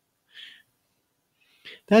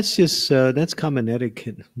 That's just that's common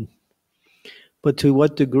etiquette. But to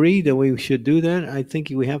what degree that we should do that, I think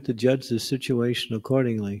we have to judge the situation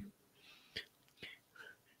accordingly.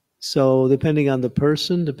 So depending on the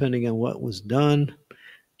person, depending on what was done,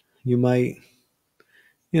 you might,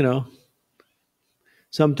 you know,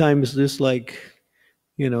 sometimes just like,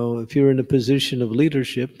 if you're in a position of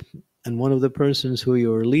leadership and one of the persons who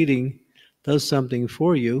you're leading does something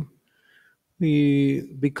for you,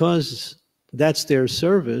 because that's their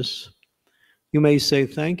service, you may say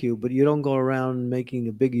thank you, but you don't go around making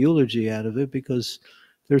a big eulogy out of it, because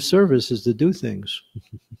their service is to do things.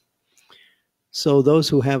 So those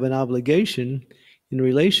who have an obligation in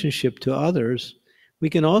relationship to others, we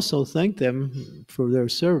can also thank them for their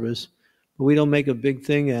service, we don't make a big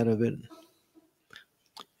thing out of it,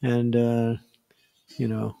 and you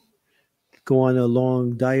know, go on a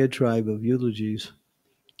long diatribe of eulogies.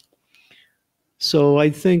 So I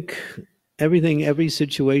think every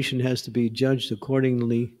situation has to be judged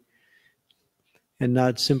accordingly, and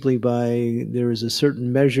not simply by there is a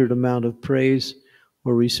certain measured amount of praise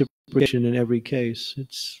or reciprocation in every case.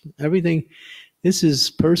 It's everything. This is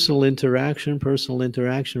personal interaction. Personal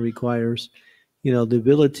interaction requires, the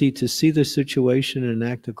ability to see the situation and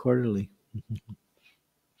act accordingly.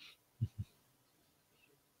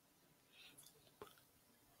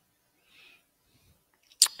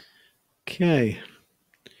 Okay.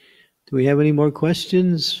 Do we have any more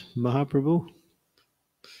questions, Mahaprabhu?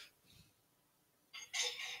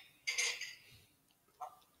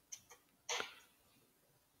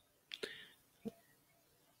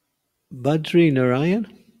 Badri Narayan?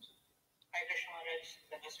 Hi, Krishna Maharaj.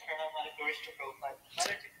 That is Pranam to Prabhupada.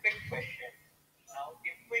 Maharaj, a quick question. Now,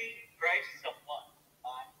 if we praise someone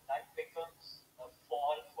and that becomes a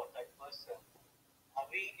fall for that person, are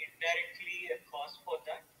we indirectly a cause for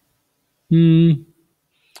that?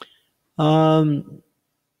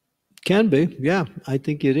 Can be. Yeah, I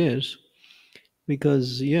think it is.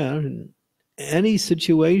 Because, any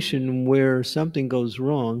situation where something goes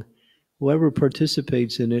wrong, whoever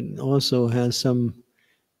participates in it also has some,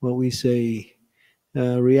 what we say,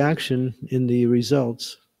 reaction in the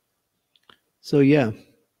results. So, yeah.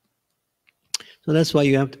 So that's why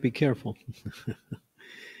you have to be careful.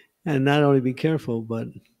 And not only be careful, but,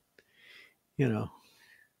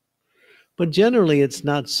 but generally it's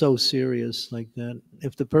not so serious like that.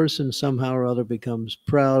 If the person somehow or other becomes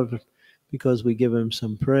proud because we give him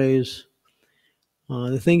some praise,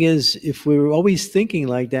 the thing is, if we're always thinking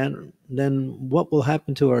like that, then what will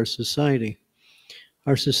happen to our society?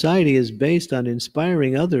 Our society is based on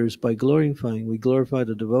inspiring others by glorifying. We glorify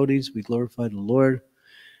the devotees, we glorify the Lord,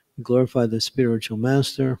 we glorify the spiritual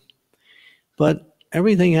master. But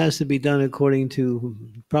everything has to be done according to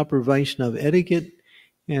proper Vaishnava etiquette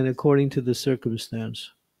and according to the circumstance.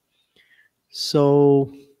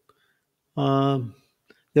 So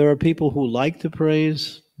there are people who like to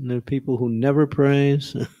praise, and there are people who never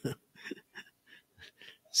praise.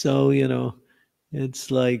 So, it's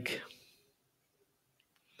like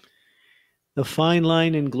the fine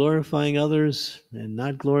line in glorifying others and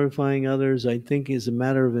not glorifying others, I think, is a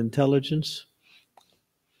matter of intelligence.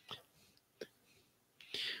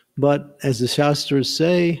 But as the Shastras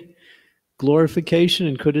say, glorification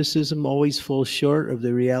and criticism always fall short of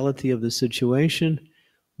the reality of the situation.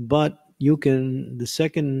 But the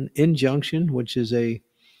second injunction, which is a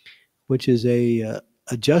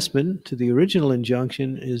adjustment to the original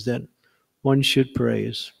injunction, is that one should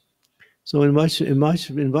praise. So in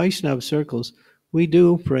Vaishnava circles, we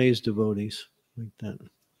do praise devotees like that.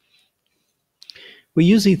 We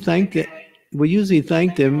usually thank them. Any pastime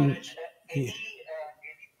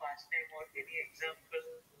or any example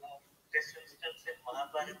of this instance in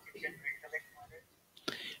Mahabharata you can recollect,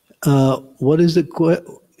 Maharaj?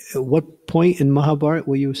 What point in Mahabharata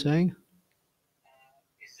were you saying?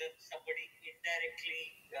 Is that somebody indirectly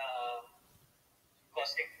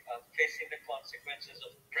facing the consequences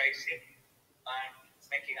of praising and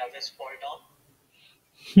making others fall down?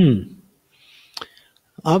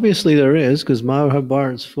 Obviously there is, because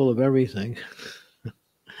Mahabharata is full of everything.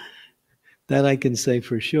 That I can say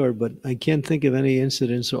for sure, but I can't think of any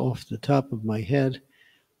incidents off the top of my head.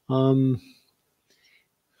 Well,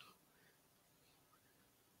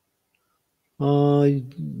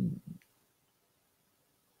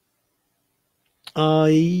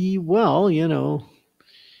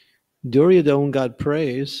 Duryodhana got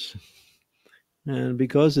praise, and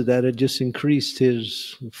because of that, it just increased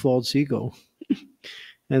his false ego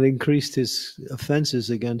and increased his offenses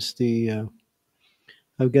against the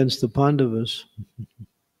Pandavas.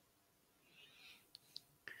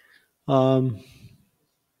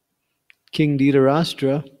 King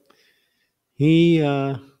Dhritarashtra, he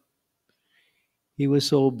was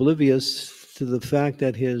so oblivious to the fact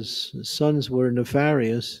that his sons were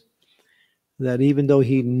nefarious that even though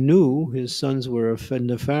he knew his sons were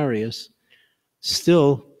nefarious,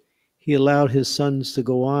 still he allowed his sons to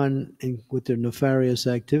go on with their nefarious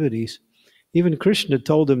activities. Even Krishna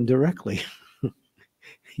told him directly,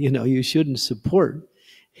 you shouldn't support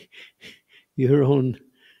your own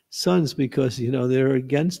sons because, they're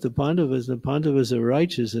against the Pandavas. The Pandavas are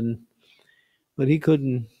righteous, but he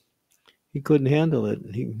couldn't handle it.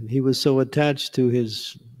 He was so attached to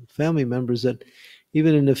his family members that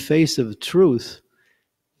even in the face of truth,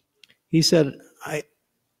 he said,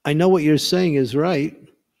 I know what you're saying is right,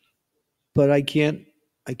 but I can't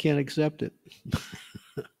accept it.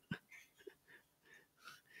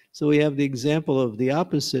 So we have the example of the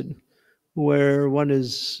opposite, where one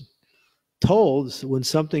is told when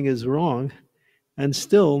something is wrong, and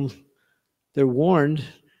still they're warned,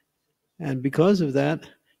 and because of that,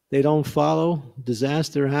 they don't follow.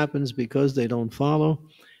 Disaster happens because they don't follow,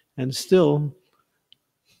 and still,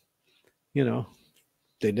 you know,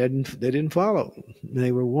 they didn't follow.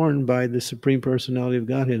 They were warned by the Supreme Personality of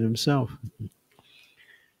Godhead Himself.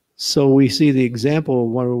 So we see the example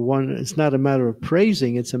where one, it's not a matter of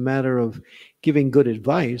praising, it's a matter of giving good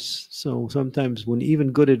advice. So sometimes when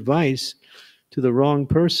even good advice to the wrong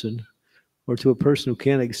person or to a person who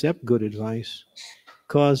can't accept good advice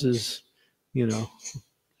causes, you know,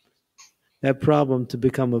 that problem to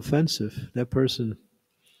become offensive, that person.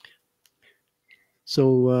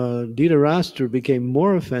 So Dhritarashtra became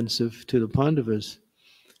more offensive to the Pandavas,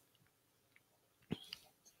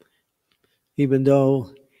 even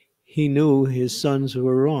though he knew his sons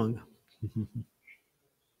were wrong. Thank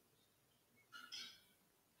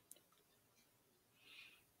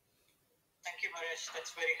you, Maharaj.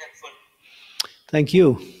 That's very helpful. Thank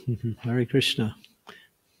you. Hare Krishna.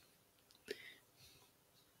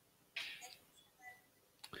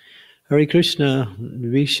 Hare Krishna.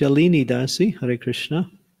 Vishalini Dasi. Hare Krishna.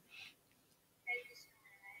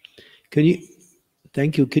 Can you?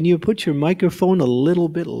 Thank you. Can you put your microphone a little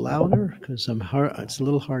bit louder? Because it's a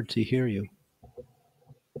little hard to hear you.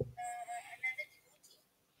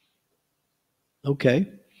 Okay.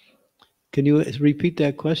 Can you repeat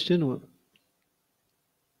that question? To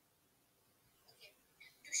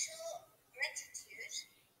show gratitude,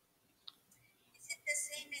 is it the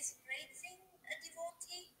same as praising a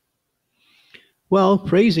devotee? Well,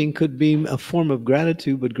 praising could be a form of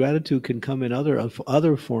gratitude, but gratitude can come in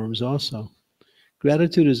other forms also.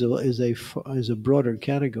 Gratitude is a broader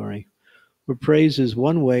category, where praise is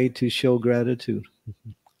one way to show gratitude.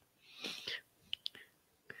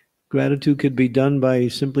 Gratitude could be done by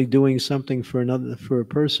simply doing something for a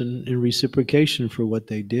person in reciprocation for what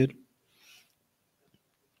they did.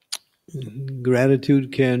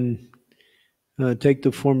 Gratitude can take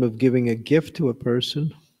the form of giving a gift to a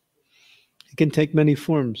person. It can take many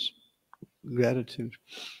forms, gratitude.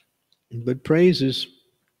 But praise is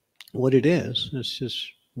what it is. It's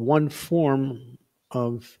just one form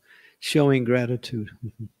of showing gratitude.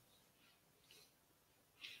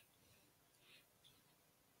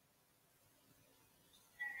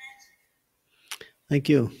 Thank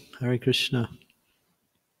you. Hare Krishna.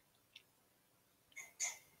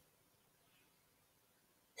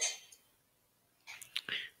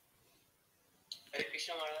 Hare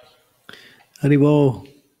Krishna, Maharaj. Haribo.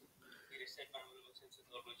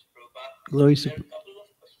 Glory There are a couple of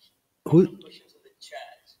questions, Who? in the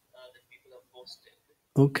chat that people have posted.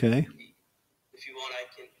 Okay. If you want, I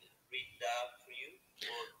can read that for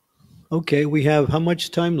you. Okay, we have, how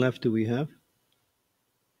much time left do we have?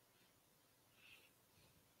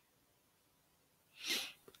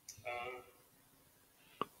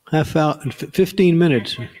 Half hour, 15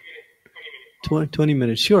 minutes. 20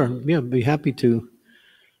 minutes. Sure. Yeah, I'd be happy to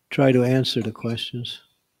try to answer the questions.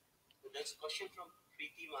 There's a question from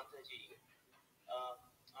Preeti Mataji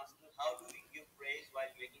asking, how do we give praise while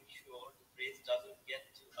making sure the praise doesn't get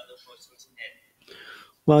to other person's head?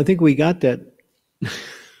 Well, I think we got that.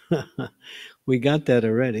 We got that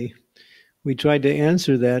already. We tried to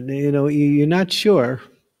answer that. You know, you're not sure.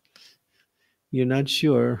 You're not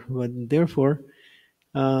sure, but therefore,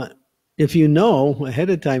 if you know ahead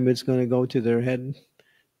of time it's going to go to their head,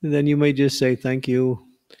 then you may just say thank you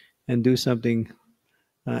and do something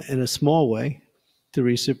in a small way to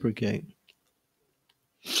reciprocate. And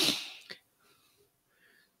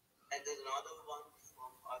there's another one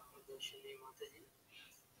from Atmadarshini Mataji,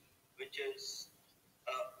 which is,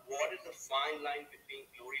 what is the fine line between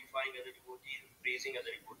glorifying other devotees and praising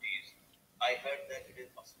other devotees? I heard that it is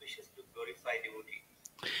auspicious to glorify devotees.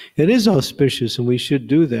 It is auspicious, and we should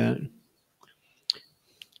do that.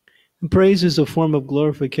 And praise is a form of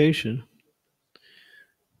glorification,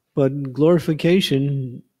 but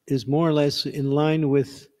glorification is more or less in line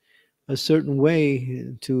with a certain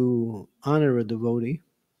way to honor a devotee.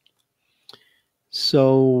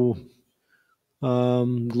 So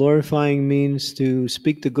glorifying means to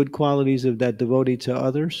speak the good qualities of that devotee to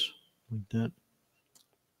others, like that.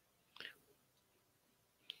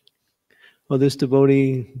 Oh, this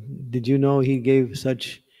devotee, did you know he gave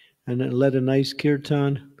such and led a nice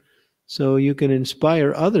kirtan? So you can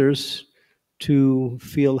inspire others to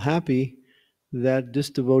feel happy that this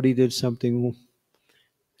devotee did something.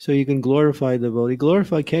 So you can glorify the devotee.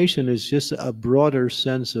 Glorification is just a broader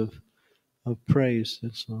sense of praise.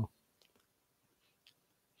 That's all.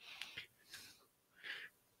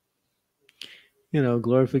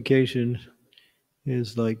 glorification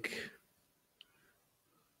is like,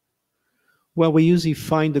 well, we usually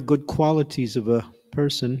find the good qualities of a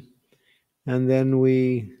person, and then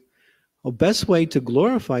a best way to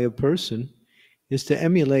glorify a person is to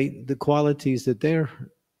emulate the qualities that they're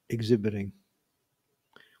exhibiting.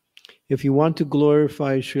 If you want to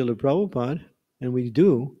glorify Srila Prabhupada, and we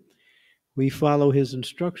do, we follow his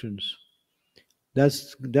instructions.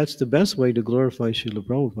 That's the best way to glorify Srila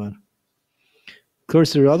Prabhupada. Of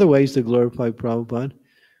course, there are other ways to glorify Prabhupada,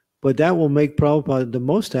 but that will make Prabhupada the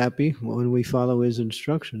most happy when we follow his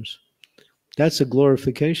instructions. That's a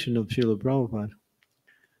glorification of Srila Prabhupada.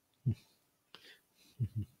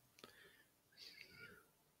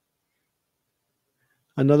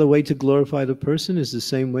 Another way to glorify the person is the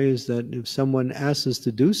same way as that if someone asks us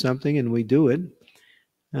to do something and we do it,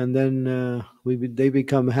 and then they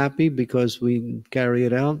become happy because we carry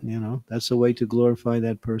it out, that's a way to glorify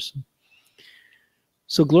that person.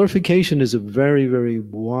 So glorification is a very, very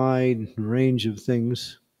wide range of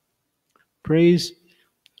things. Praise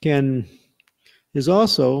can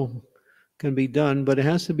be done, but it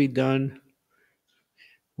has to be done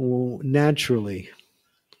naturally.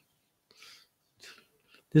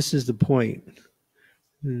 This is the point.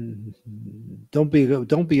 Don't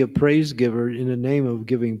be a praise giver in the name of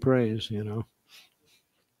giving praise,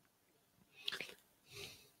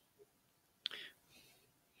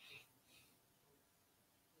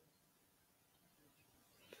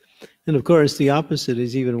 And of course, the opposite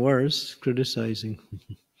is even worse, criticizing.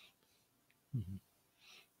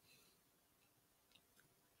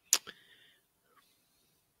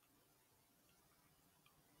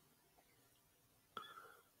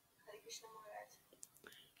 Hare Krishna Maharaj.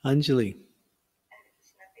 Anjali. Hare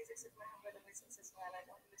Krishna. Please accept my humble obeisances while I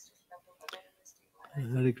don't wish to stop the Bhagavad Gita.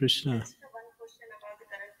 Hare Krishna. Just one question about the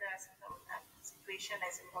current situation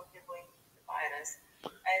as in what we're going with the virus.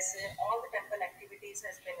 As all the temple activities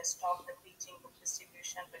has been stopped, the preaching, book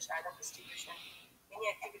distribution, prashadam distribution, many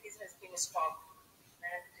activities has been stopped.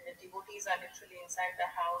 And the devotees are literally inside the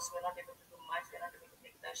house. We're not able to do much. We're not able to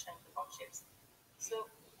make darshan to lordships. So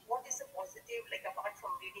what is the positive, like apart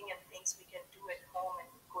from reading and things we can do at home and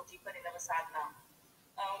go deeper in our sadhana?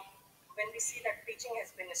 When we see that preaching has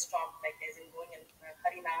been stopped, like as in going in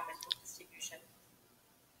Harinam and book distribution,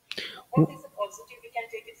 what is the positive we can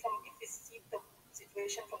take it from if we see the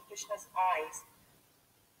situation from Krishna's eyes?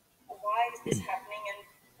 Why is this happening, and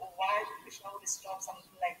why would Krishna would stop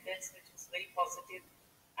something like this, which is very positive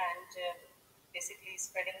and basically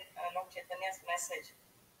spreading Lord Chaitanya's message?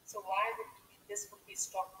 So why would this would be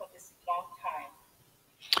stopped for this long time?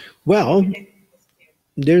 Well,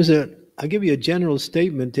 I'll give you a general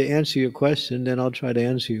statement to answer your question, then I'll try to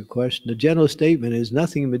answer your question. The general statement is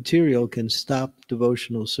nothing material can stop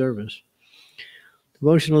devotional service.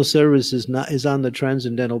 Devotional service is on the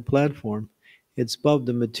transcendental platform. It's above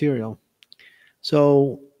the material.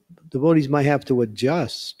 So devotees might have to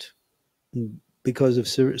adjust because of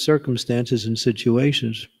circumstances and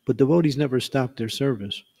situations, but devotees never stop their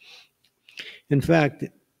service. In fact,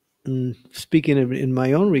 speaking in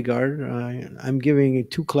my own regard, I'm giving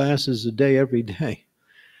 2 classes a day every day.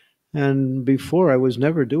 And before I was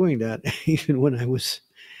never doing that, even when I was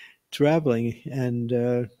traveling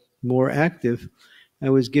and more active. I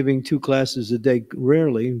was giving 2 classes a day,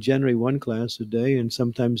 rarely, generally 1 class a day, and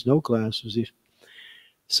sometimes no classes.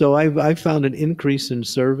 So I've found an increase in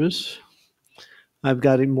service. I've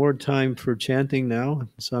got more time for chanting now,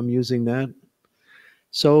 so I'm using that.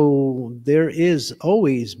 So there is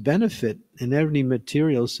always benefit in every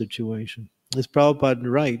material situation. As Prabhupada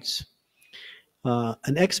writes,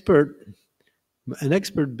 an expert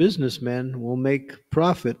businessman will make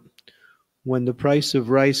profit when the price of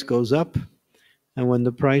rice goes up and when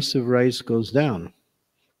the price of rice goes down.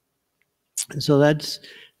 So that's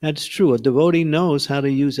true. A devotee knows how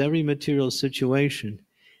to use every material situation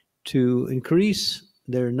to increase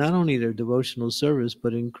not only their devotional service,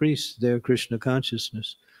 but increase their Krishna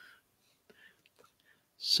consciousness.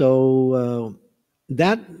 So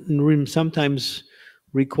that sometimes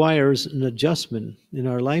requires an adjustment in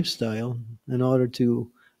our lifestyle in order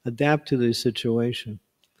to adapt to the situation.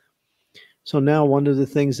 So now one of the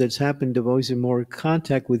things that's happened, devotees are more in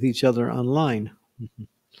contact with each other online.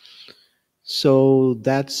 So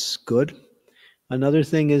that's good. Another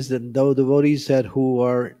thing is that though devotees who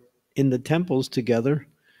are in the temples together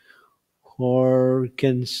or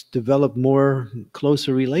can develop more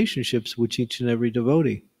closer relationships with each and every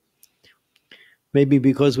devotee. Maybe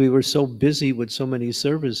because we were so busy with so many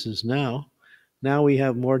services now we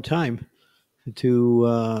have more time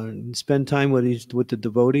to spend time with the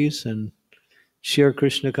devotees and share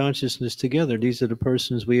Krishna consciousness together. These are the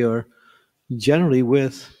persons we are generally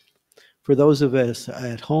for those of us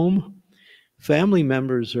at home, family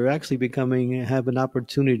members are actually have an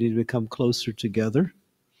opportunity to become closer together.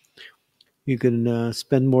 You can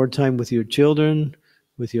spend more time with your children,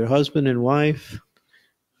 with your husband and wife,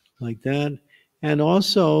 like that. And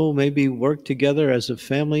also maybe work together as a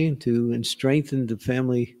family and strengthen the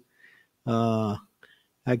family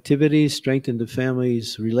activities, strengthen the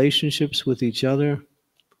family's relationships with each other.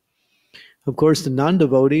 Of course, the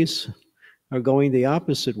non-devotees are going the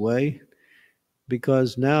opposite way,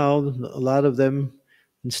 because now a lot of them,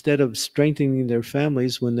 instead of strengthening their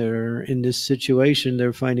families when they're in this situation,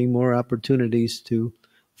 they're finding more opportunities to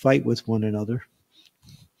fight with one another.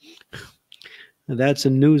 And that's a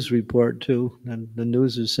news report too. And the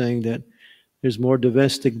news is saying that there's more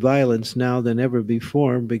domestic violence now than ever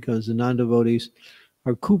before, because the non-devotees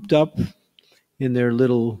are cooped up in their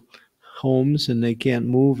little homes and they can't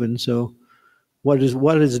move. And so what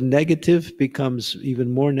is negative becomes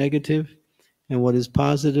even more negative, and what is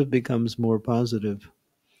positive becomes more positive.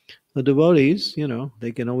 The devotees,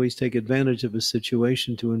 they can always take advantage of a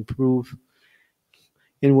situation to improve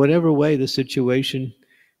in whatever way the situation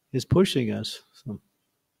is pushing us.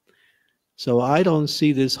 So I don't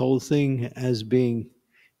see this whole thing as being,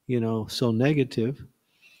 so negative.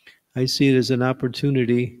 I see it as an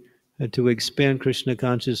opportunity to expand Krishna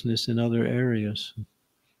consciousness in other areas.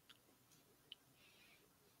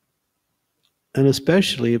 And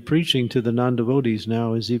especially preaching to the non-devotees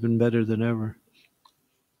now is even better than ever.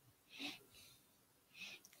 Thank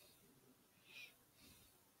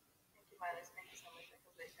you, Maharaj. Thank you so much. That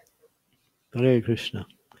was very helpful. Hare Krishna.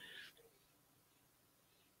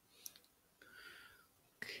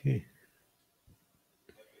 Okay.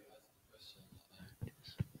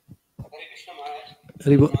 Hare Krishna Maharaj.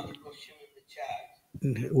 Haribo. Another question in the chat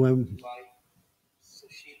by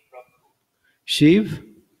Sushil Prabhu. Shiv?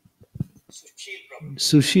 Sushil Prabhu.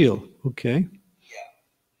 Sushil, okay. Yeah.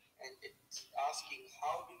 And it's asking,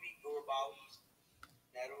 how do we go about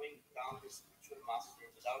narrowing down the spiritual master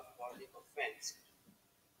without causing offense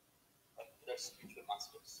to the spiritual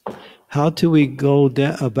masters? How do we go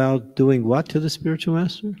about doing what to the spiritual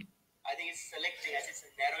master? I think it's selecting, I think it's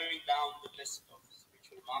narrowing down the list of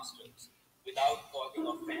spiritual masters without causing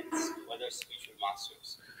offense to other spiritual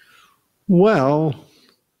masters. Well,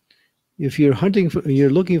 if you're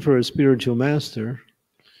looking for a spiritual master,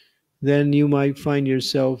 then you might find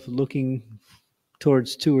yourself looking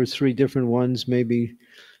towards 2 or 3 different ones, maybe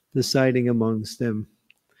deciding amongst them.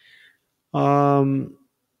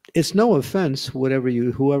 It's no offense, whoever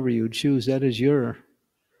you choose. That is your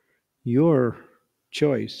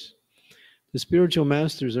choice. The spiritual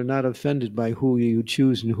masters are not offended by who you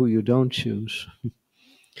choose and who you don't choose.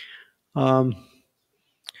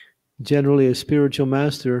 Generally, a spiritual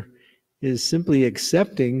master is simply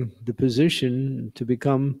accepting the position to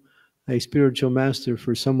become a spiritual master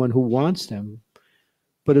for someone who wants them.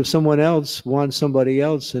 But if someone else wants somebody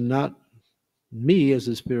else and not me as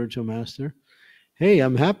a spiritual master, hey,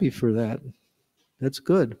 I'm happy for that. That's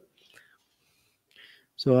good.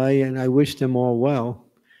 So I wish them all well.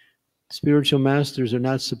 Spiritual masters are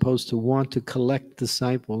not supposed to want to collect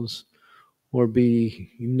disciples or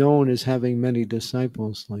be known as having many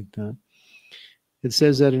disciples like that. It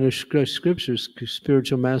says that in the scriptures,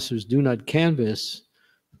 spiritual masters do not canvass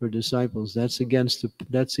for disciples. That's against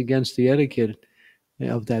the etiquette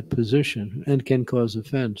of that position and can cause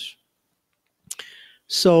offense.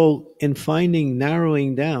 So in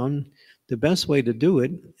narrowing down, the best way to do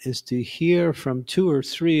it is to hear from 2 or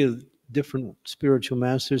 3 of different spiritual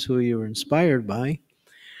masters who you were inspired by,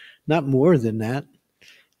 not more than that,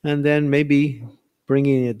 and then maybe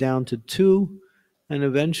bringing it down to 2, and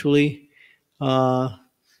eventually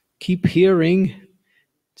keep hearing,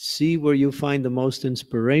 see where you find the most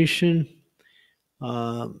inspiration,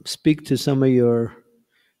 speak to some of your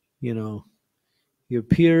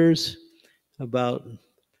peers about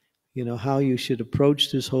how you should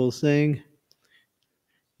approach this whole thing.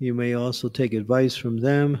 You may also take advice from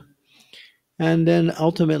them, and then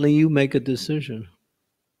ultimately you make a decision.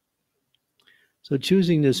 So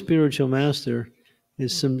choosing the spiritual master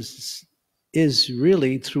is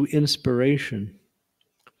really through inspiration.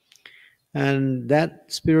 And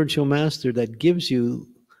that spiritual master that gives you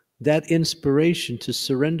that inspiration to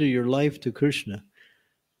surrender your life to Krishna,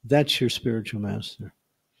 that's your spiritual master.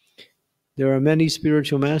 There are many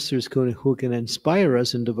spiritual masters who can inspire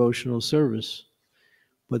us in devotional service.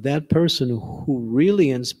 But that person who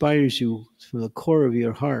really inspires you from the core of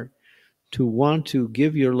your heart to want to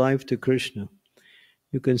give your life to Krishna,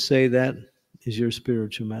 you can say that is your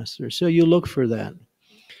spiritual master. So you look for that.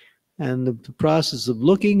 And the process of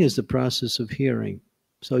looking is the process of hearing.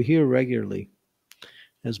 So hear regularly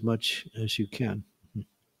as much as you can.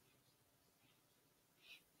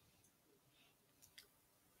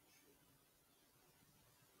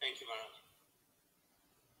 Thank you,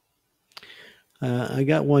 Maharaj. I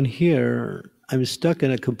got one here. I'm stuck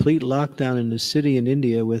in a complete lockdown in the city in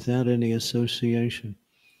India without any association.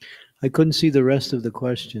 I couldn't see the rest of the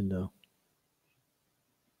question, though.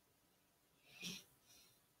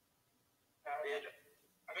 I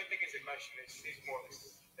don't think it's a question. It's more of a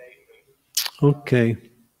statement. Okay.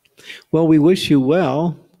 Well, we wish you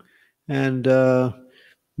well, and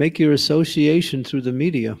make your association through the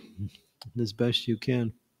media as best you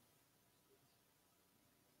can.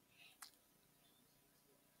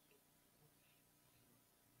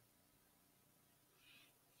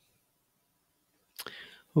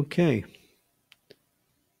 Okay.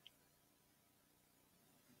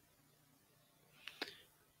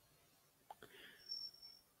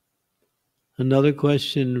 Another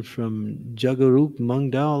question from Jagarup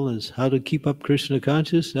Mangdal is how to keep up Krishna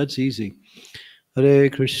conscious. That's easy. Hare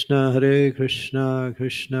Krishna, Krishna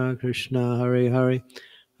Krishna, Hare Hare,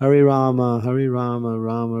 Hare Rama, Rama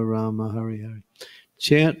Rama, Hare Hare.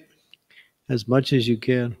 Chant as much as you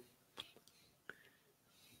can.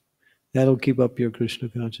 That'll keep up your Krishna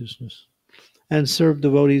consciousness. And serve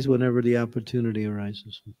devotees whenever the opportunity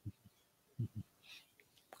arises.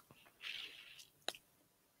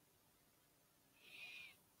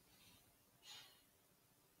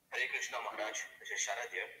 Hare Krishna, Maharaj. This is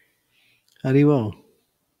Sharad here. Haribol.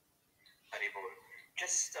 Haribol.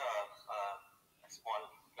 Just a small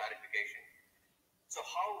clarification. So,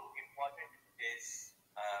 how important is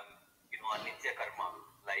our nitya karma,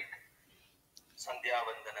 like Sandhya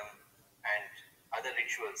Vandanam and other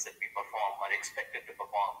rituals that we perform are expected to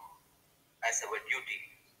perform as our duty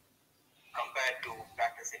compared to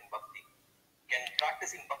practicing bhakti? Can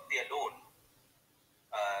practicing bhakti alone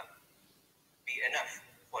be enough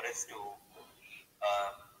for us to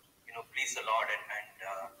please the Lord and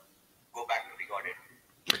go back to the Godhead?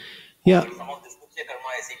 Yeah. Or some of this nitya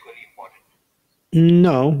karma is equally important?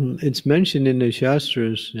 No, it's mentioned in the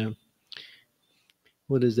Shastras. Yeah.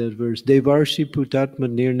 What is that verse? Devarshi putatma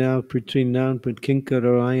nirna pritrinam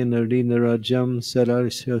pritkinkararayan ardina rajam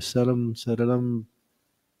sarasya salam saralam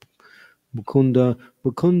mukunda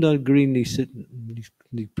grini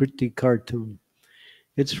priti kartum.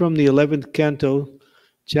 It's from the 11th canto,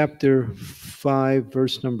 chapter 5,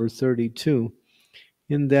 verse number 32.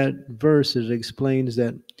 In that verse, it explains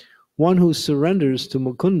that one who surrenders to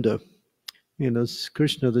Mukunda,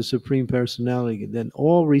 Krishna, the Supreme Personality, then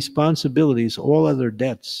all responsibilities, all other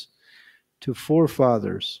debts to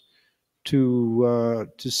forefathers, to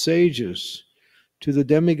sages, to the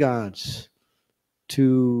demigods,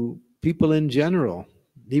 to people in general,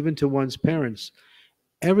 even to one's parents,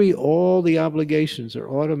 all the obligations are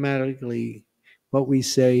automatically, what we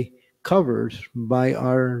say, covered by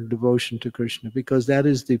our devotion to Krishna, because that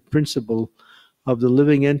is the principle of the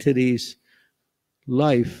living entity's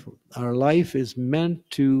life. Our life is meant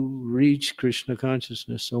to reach Krishna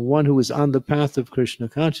consciousness. So one who is on the path of Krishna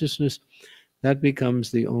consciousness, that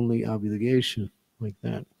becomes the only obligation, like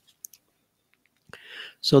that.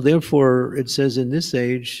 So therefore, it says in this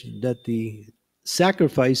age that the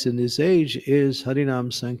sacrifice in this age is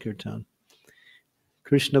Harinam Sankirtan.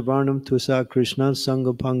 Krishna Varnam Tusa Krishna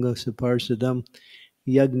Sangapanga Saparsadam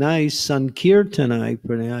Yagnai Sankirtanai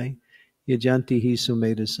Pranay Yajanti Hi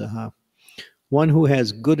Sumeda Saha. One who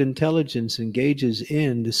has good intelligence engages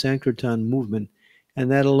in the Sankirtan movement,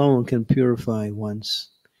 and that alone can purify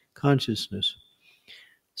one's consciousness.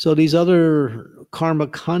 So these other karma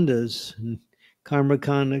khandas, karma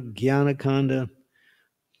kanda, jnana kanda,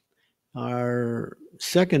 are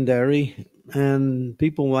secondary, and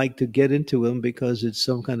people like to get into them because it's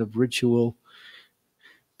some kind of ritual.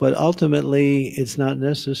 But ultimately, it's not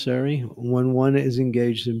necessary when one is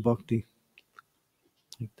engaged in bhakti,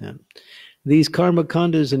 like that. These karma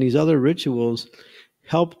khandas and these other rituals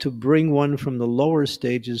help to bring one from the lower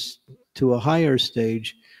stages to a higher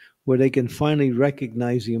stage where they can finally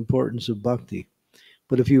recognize the importance of bhakti.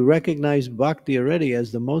 But if you recognize bhakti already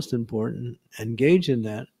as the most important, engage in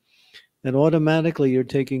that, then automatically you're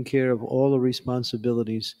taking care of all the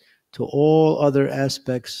responsibilities to all other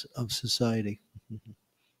aspects of society.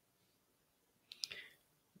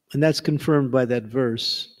 And that's confirmed by that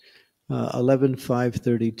verse,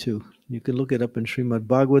 11.5.32. You can look it up in Srimad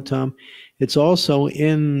Bhagavatam. It's also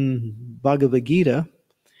in Bhagavad Gita,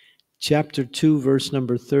 chapter 2, verse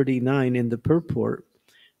number 39 in the purport.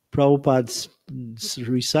 Prabhupada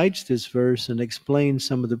recites this verse and explains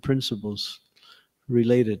some of the principles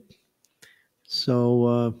related.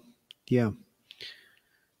 So, yeah.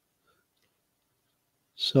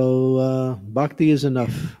 So bhakti is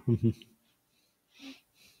enough. Thank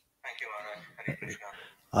you, Maharaj. Hare Krishna.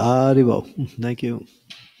 Haribo. Thank you.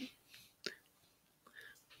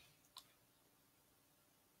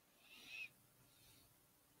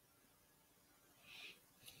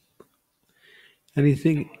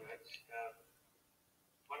 Anything?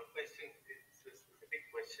 One question, it's a specific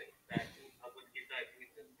question, that in Bhagavad Gita, I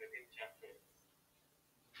think in the 13th chapter,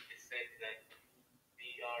 it says that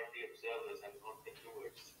we are the observers and not the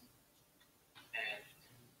doers. And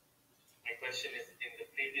my question is, in the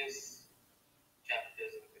previous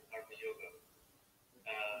chapters of the Karma Yoga,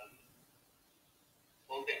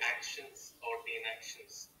 all the actions or the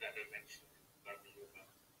inactions that are mentioned in Karma Yoga,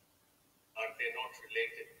 are they not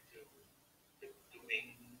related to the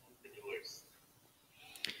doing of the doers?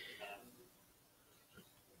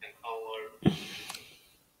 And how are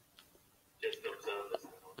just observers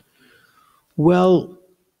and not? Well,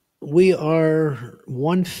 we are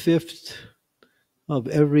 1/5 of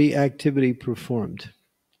every activity performed.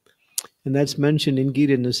 And that's mentioned in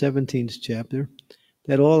Gita in the 17th chapter,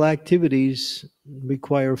 that all activities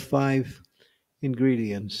require 5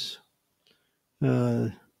 ingredients.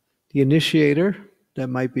 The initiator, that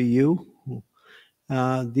might be you,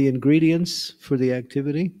 the ingredients for the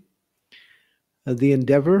activity, the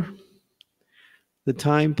endeavor, the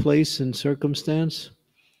time, place, and circumstance,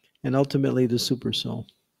 and ultimately the supersoul.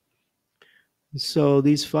 So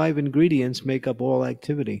these 5 ingredients make up all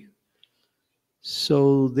activity.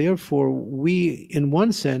 So therefore, we, in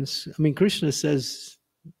one sense, I mean, Krishna says,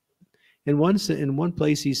 in one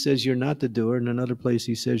place he says you're not the doer, in another place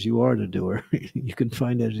he says you are the doer. You can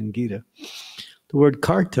find that in Gita. The word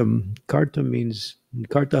kartam means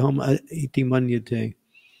kartaham iti manyate.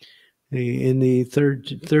 In the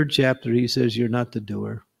third chapter, he says you're not the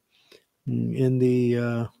doer. In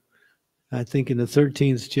the I think in the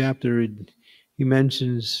 13th chapter, he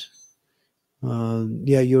mentions,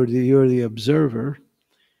 you're the observer,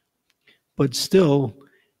 but still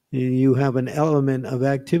you have an element of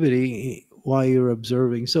activity while you're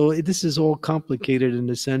observing. So this is all complicated in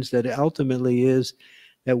the sense that it ultimately is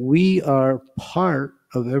that we are part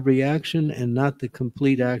of every action and not the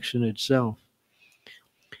complete action itself.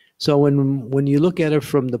 So when you look at it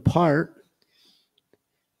from the part,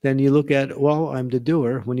 then you look at, well, I'm the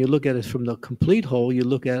doer. When you look at it from the complete whole, you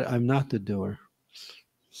look at, I'm not the doer.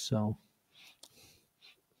 So.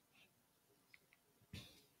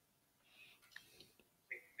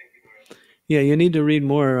 Yeah, you need to read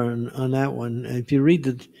more on that one. If you read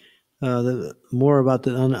the more about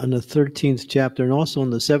the on the 13th chapter and also in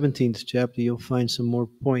the 17th chapter, you'll find some more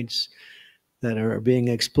points that are being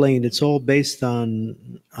explained. It's all based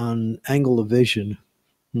on angle of vision.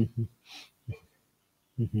 Mm-hmm.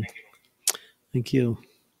 Mm-hmm. Thank you.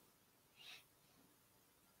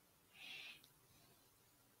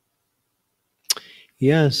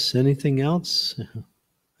 Yes, anything else?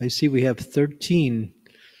 I see we have 13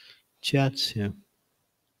 chats here.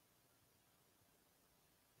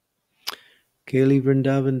 Kali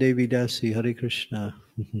Vrindavan Devi Dasi, Hare Krishna.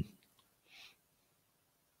 Mm-hmm.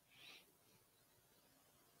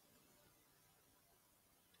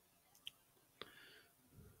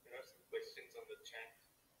 There are some questions on the chat.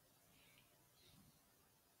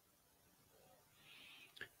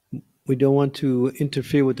 We don't want to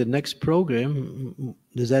interfere with the next program.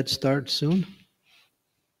 Does that start soon? The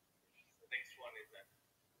next one is at,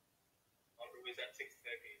 is at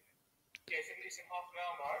 6:30. Yes, it's in half an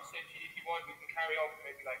hour, Maharaj. So if you want, we can carry on for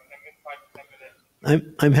maybe like 10 minutes, 5 to 10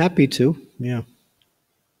 minutes. I'm happy to. Yeah.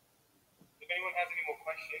 If anyone has any more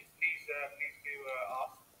questions, please do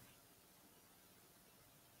ask.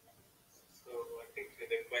 So I think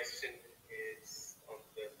the question is on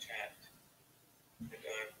the chat that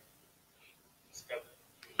are stuck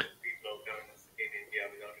people out there in India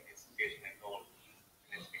without any education at all,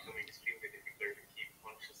 and it's becoming extremely difficult to keep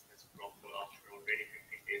consciousness proper after already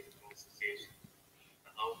 15 days of no association.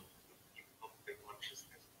 How to keep up the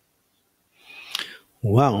consciousness?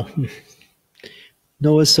 Wow.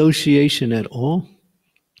 No association at all?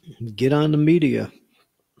 Get on the media.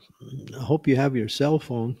 I hope you have your cell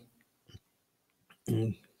phone.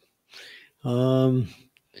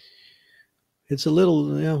 It's a little,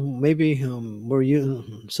 maybe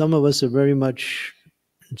some of us are very much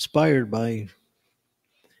inspired by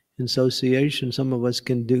association. Some of us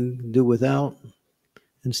can do without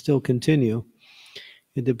and still continue.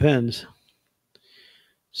 It depends.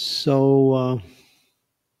 So,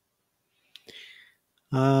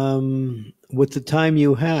 with the time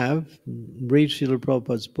you have, read Srila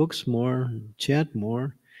Prabhupada's books more, chat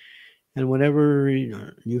more, and whenever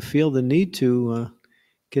you feel the need to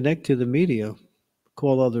connect to the media,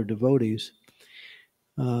 call other devotees.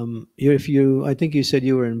 I think you said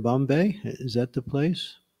you were in Bombay. Is that the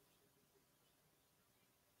place?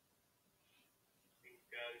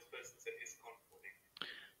 This person said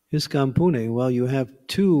ISKCON Pune. ISKCON Pune. Well, you have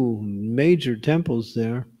two major temples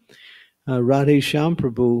there. Radhe Shyam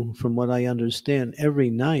Prabhu, from what I understand, every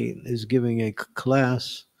night is giving a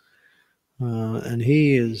class, and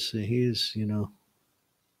he is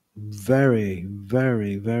very,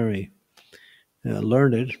 very, very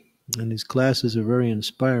learned, and his classes are very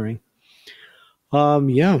inspiring.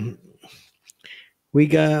 Yeah, we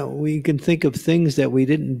can think of things that we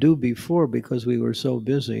didn't do before because we were so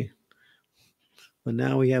busy, but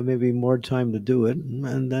now we have maybe more time to do it.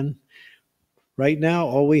 And then right now,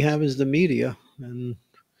 all we have is the media, and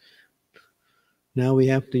now we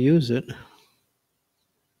have to use it.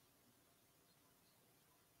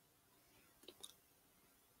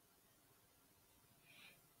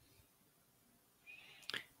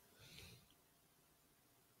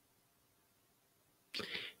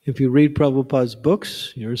 If you read Prabhupada's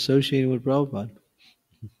books, you're associated with Prabhupada.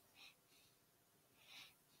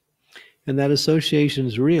 And that association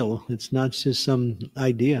is real. It's not just some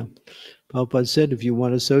idea. Prabhupada said, if you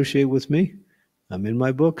want to associate with me, I'm in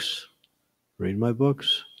my books. Read my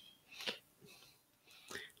books.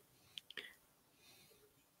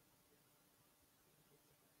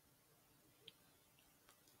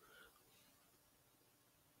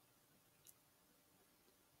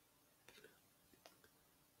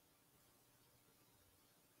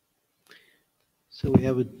 So we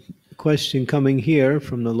have a question coming here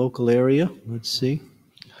from the local area. Let's see.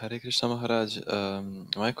 Hare Krishna Maharaj.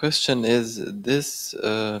 My question is this: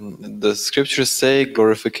 the scriptures say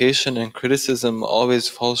glorification and criticism always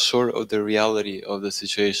fall short of the reality of the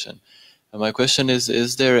situation. And my question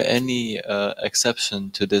is there any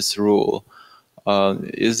exception to this rule?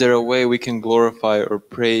 Is there a way we can glorify or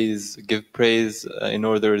give praise in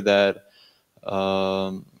order that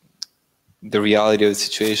the reality of the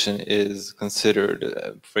situation is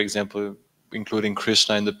considered? For example, including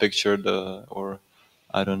Krishna in the picture, or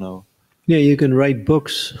I don't know. Yeah, you can write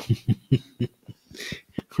books,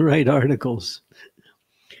 write articles.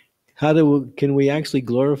 Can we actually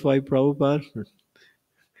glorify Prabhupada?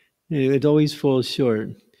 It always falls short.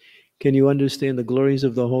 Can you understand the glories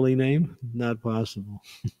of the holy name? Not possible.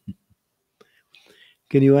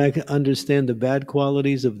 Can you understand the bad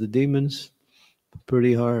qualities of the demons?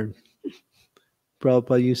 Pretty hard.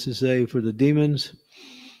 Prabhupada used to say, for the demons,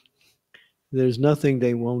 there's nothing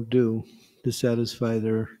they won't do to satisfy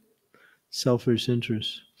their selfish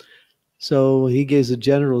interests. So he gives a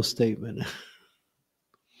general statement.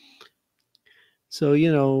 So,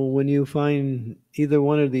 when you find either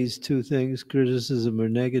one of these two things, criticism or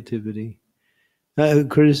negativity,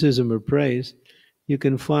 criticism or praise, you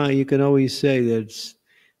can always say that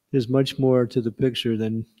there's much more to the picture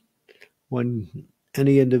than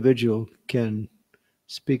any individual can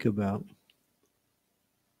speak about.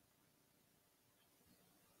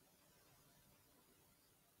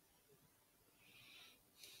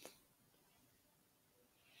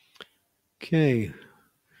 Okay.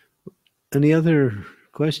 Any other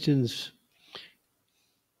questions?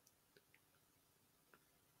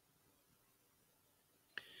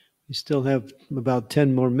 We still have about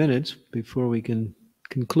 10 more minutes before we can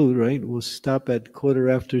conclude, right? We'll stop at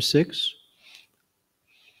 6:15.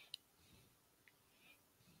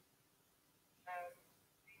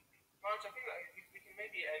 Maharaj, I think that we can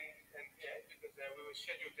maybe end here because we were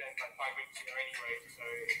scheduled to end like 5 minutes ago anyway, so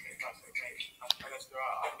if that's okay. Unless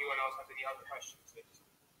anyone else has any other questions. So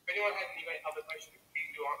if anyone has any other questions,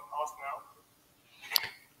 please do ask now.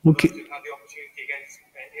 Okay. We'll have the opportunity again to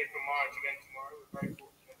hear from Maharaj again tomorrow. We're very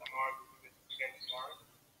fortunate that Maharaj will be with us again tomorrow.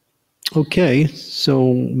 Okay,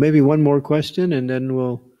 so maybe one more question and then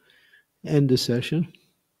we'll end the session.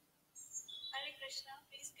 Hare Krishna,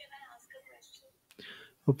 please can I ask a question?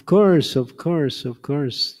 Of course, of course, of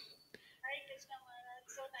course. Hare Krishna Maharaj,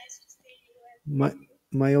 so nice to see you.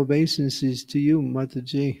 My obeisance to you,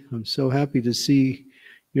 Mataji. I'm so happy to see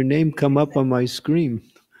your name come up on my screen.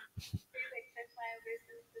 Please accept my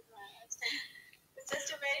obeisances, Maharaj. It's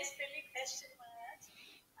just a very silly question, Maharaj.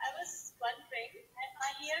 I was wondering, I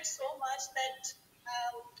hear so much that,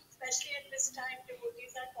 especially at this time,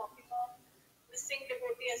 devotees are talking of missing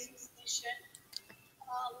devotee association.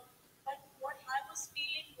 But what I was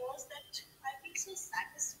feeling was that I feel so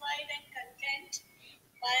satisfied and content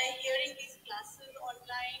by hearing these classes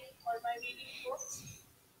online or by reading books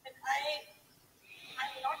that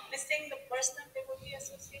I'm not missing the personal devotee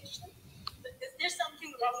association. Is there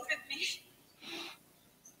something wrong with me?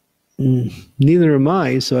 Neither am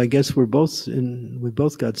I, so I guess we both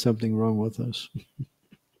got something wrong with us.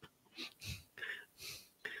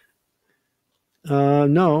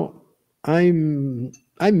 No, I'm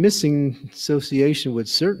missing association with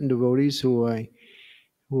certain devotees who I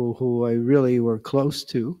really were close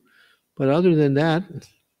to. But other than that,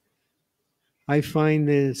 I find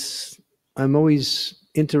this I'm always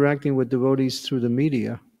interacting with devotees through the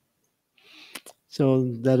media. So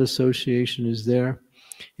that association is there.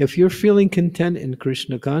 If you're feeling content in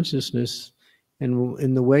Krishna consciousness and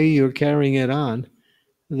in the way you're carrying it on,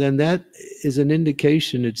 then that is an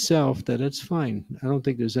indication itself that it's fine. I don't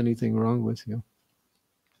think there's anything wrong with you.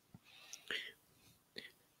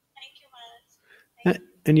 Thank you, Maharaj.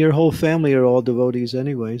 And your whole family are all devotees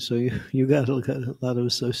anyway, so you got a lot of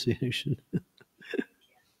association.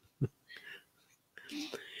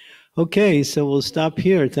 Okay, so we'll stop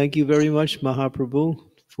here. Thank you very much, Mahaprabhu,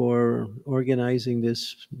 for organizing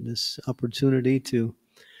this opportunity to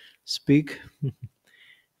speak,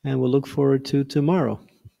 and we'll look forward to tomorrow. Yeah,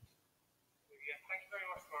 thank you very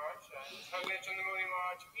much, Maharaj. Candramauli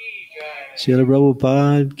Maharaj ki jai. Srila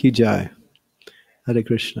Prabhupada ki jai. Hare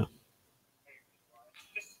Krishna.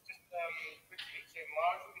 Just quickly, so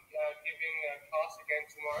Maharaj will be giving a class again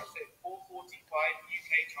tomorrow, so 4:45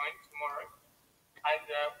 UK time tomorrow, and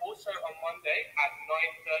also on Monday at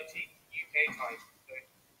 9:30 UK time. So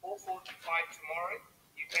 4:45 tomorrow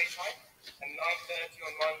UK time, and 9:30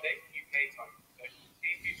 on Monday UK time. So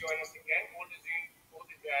please do join us again. All the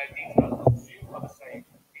details of Zoom are the same.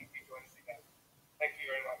 Please do join us again. Thank you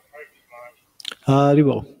very much. Hare Krishna, Maharaj.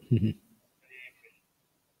 Haribo.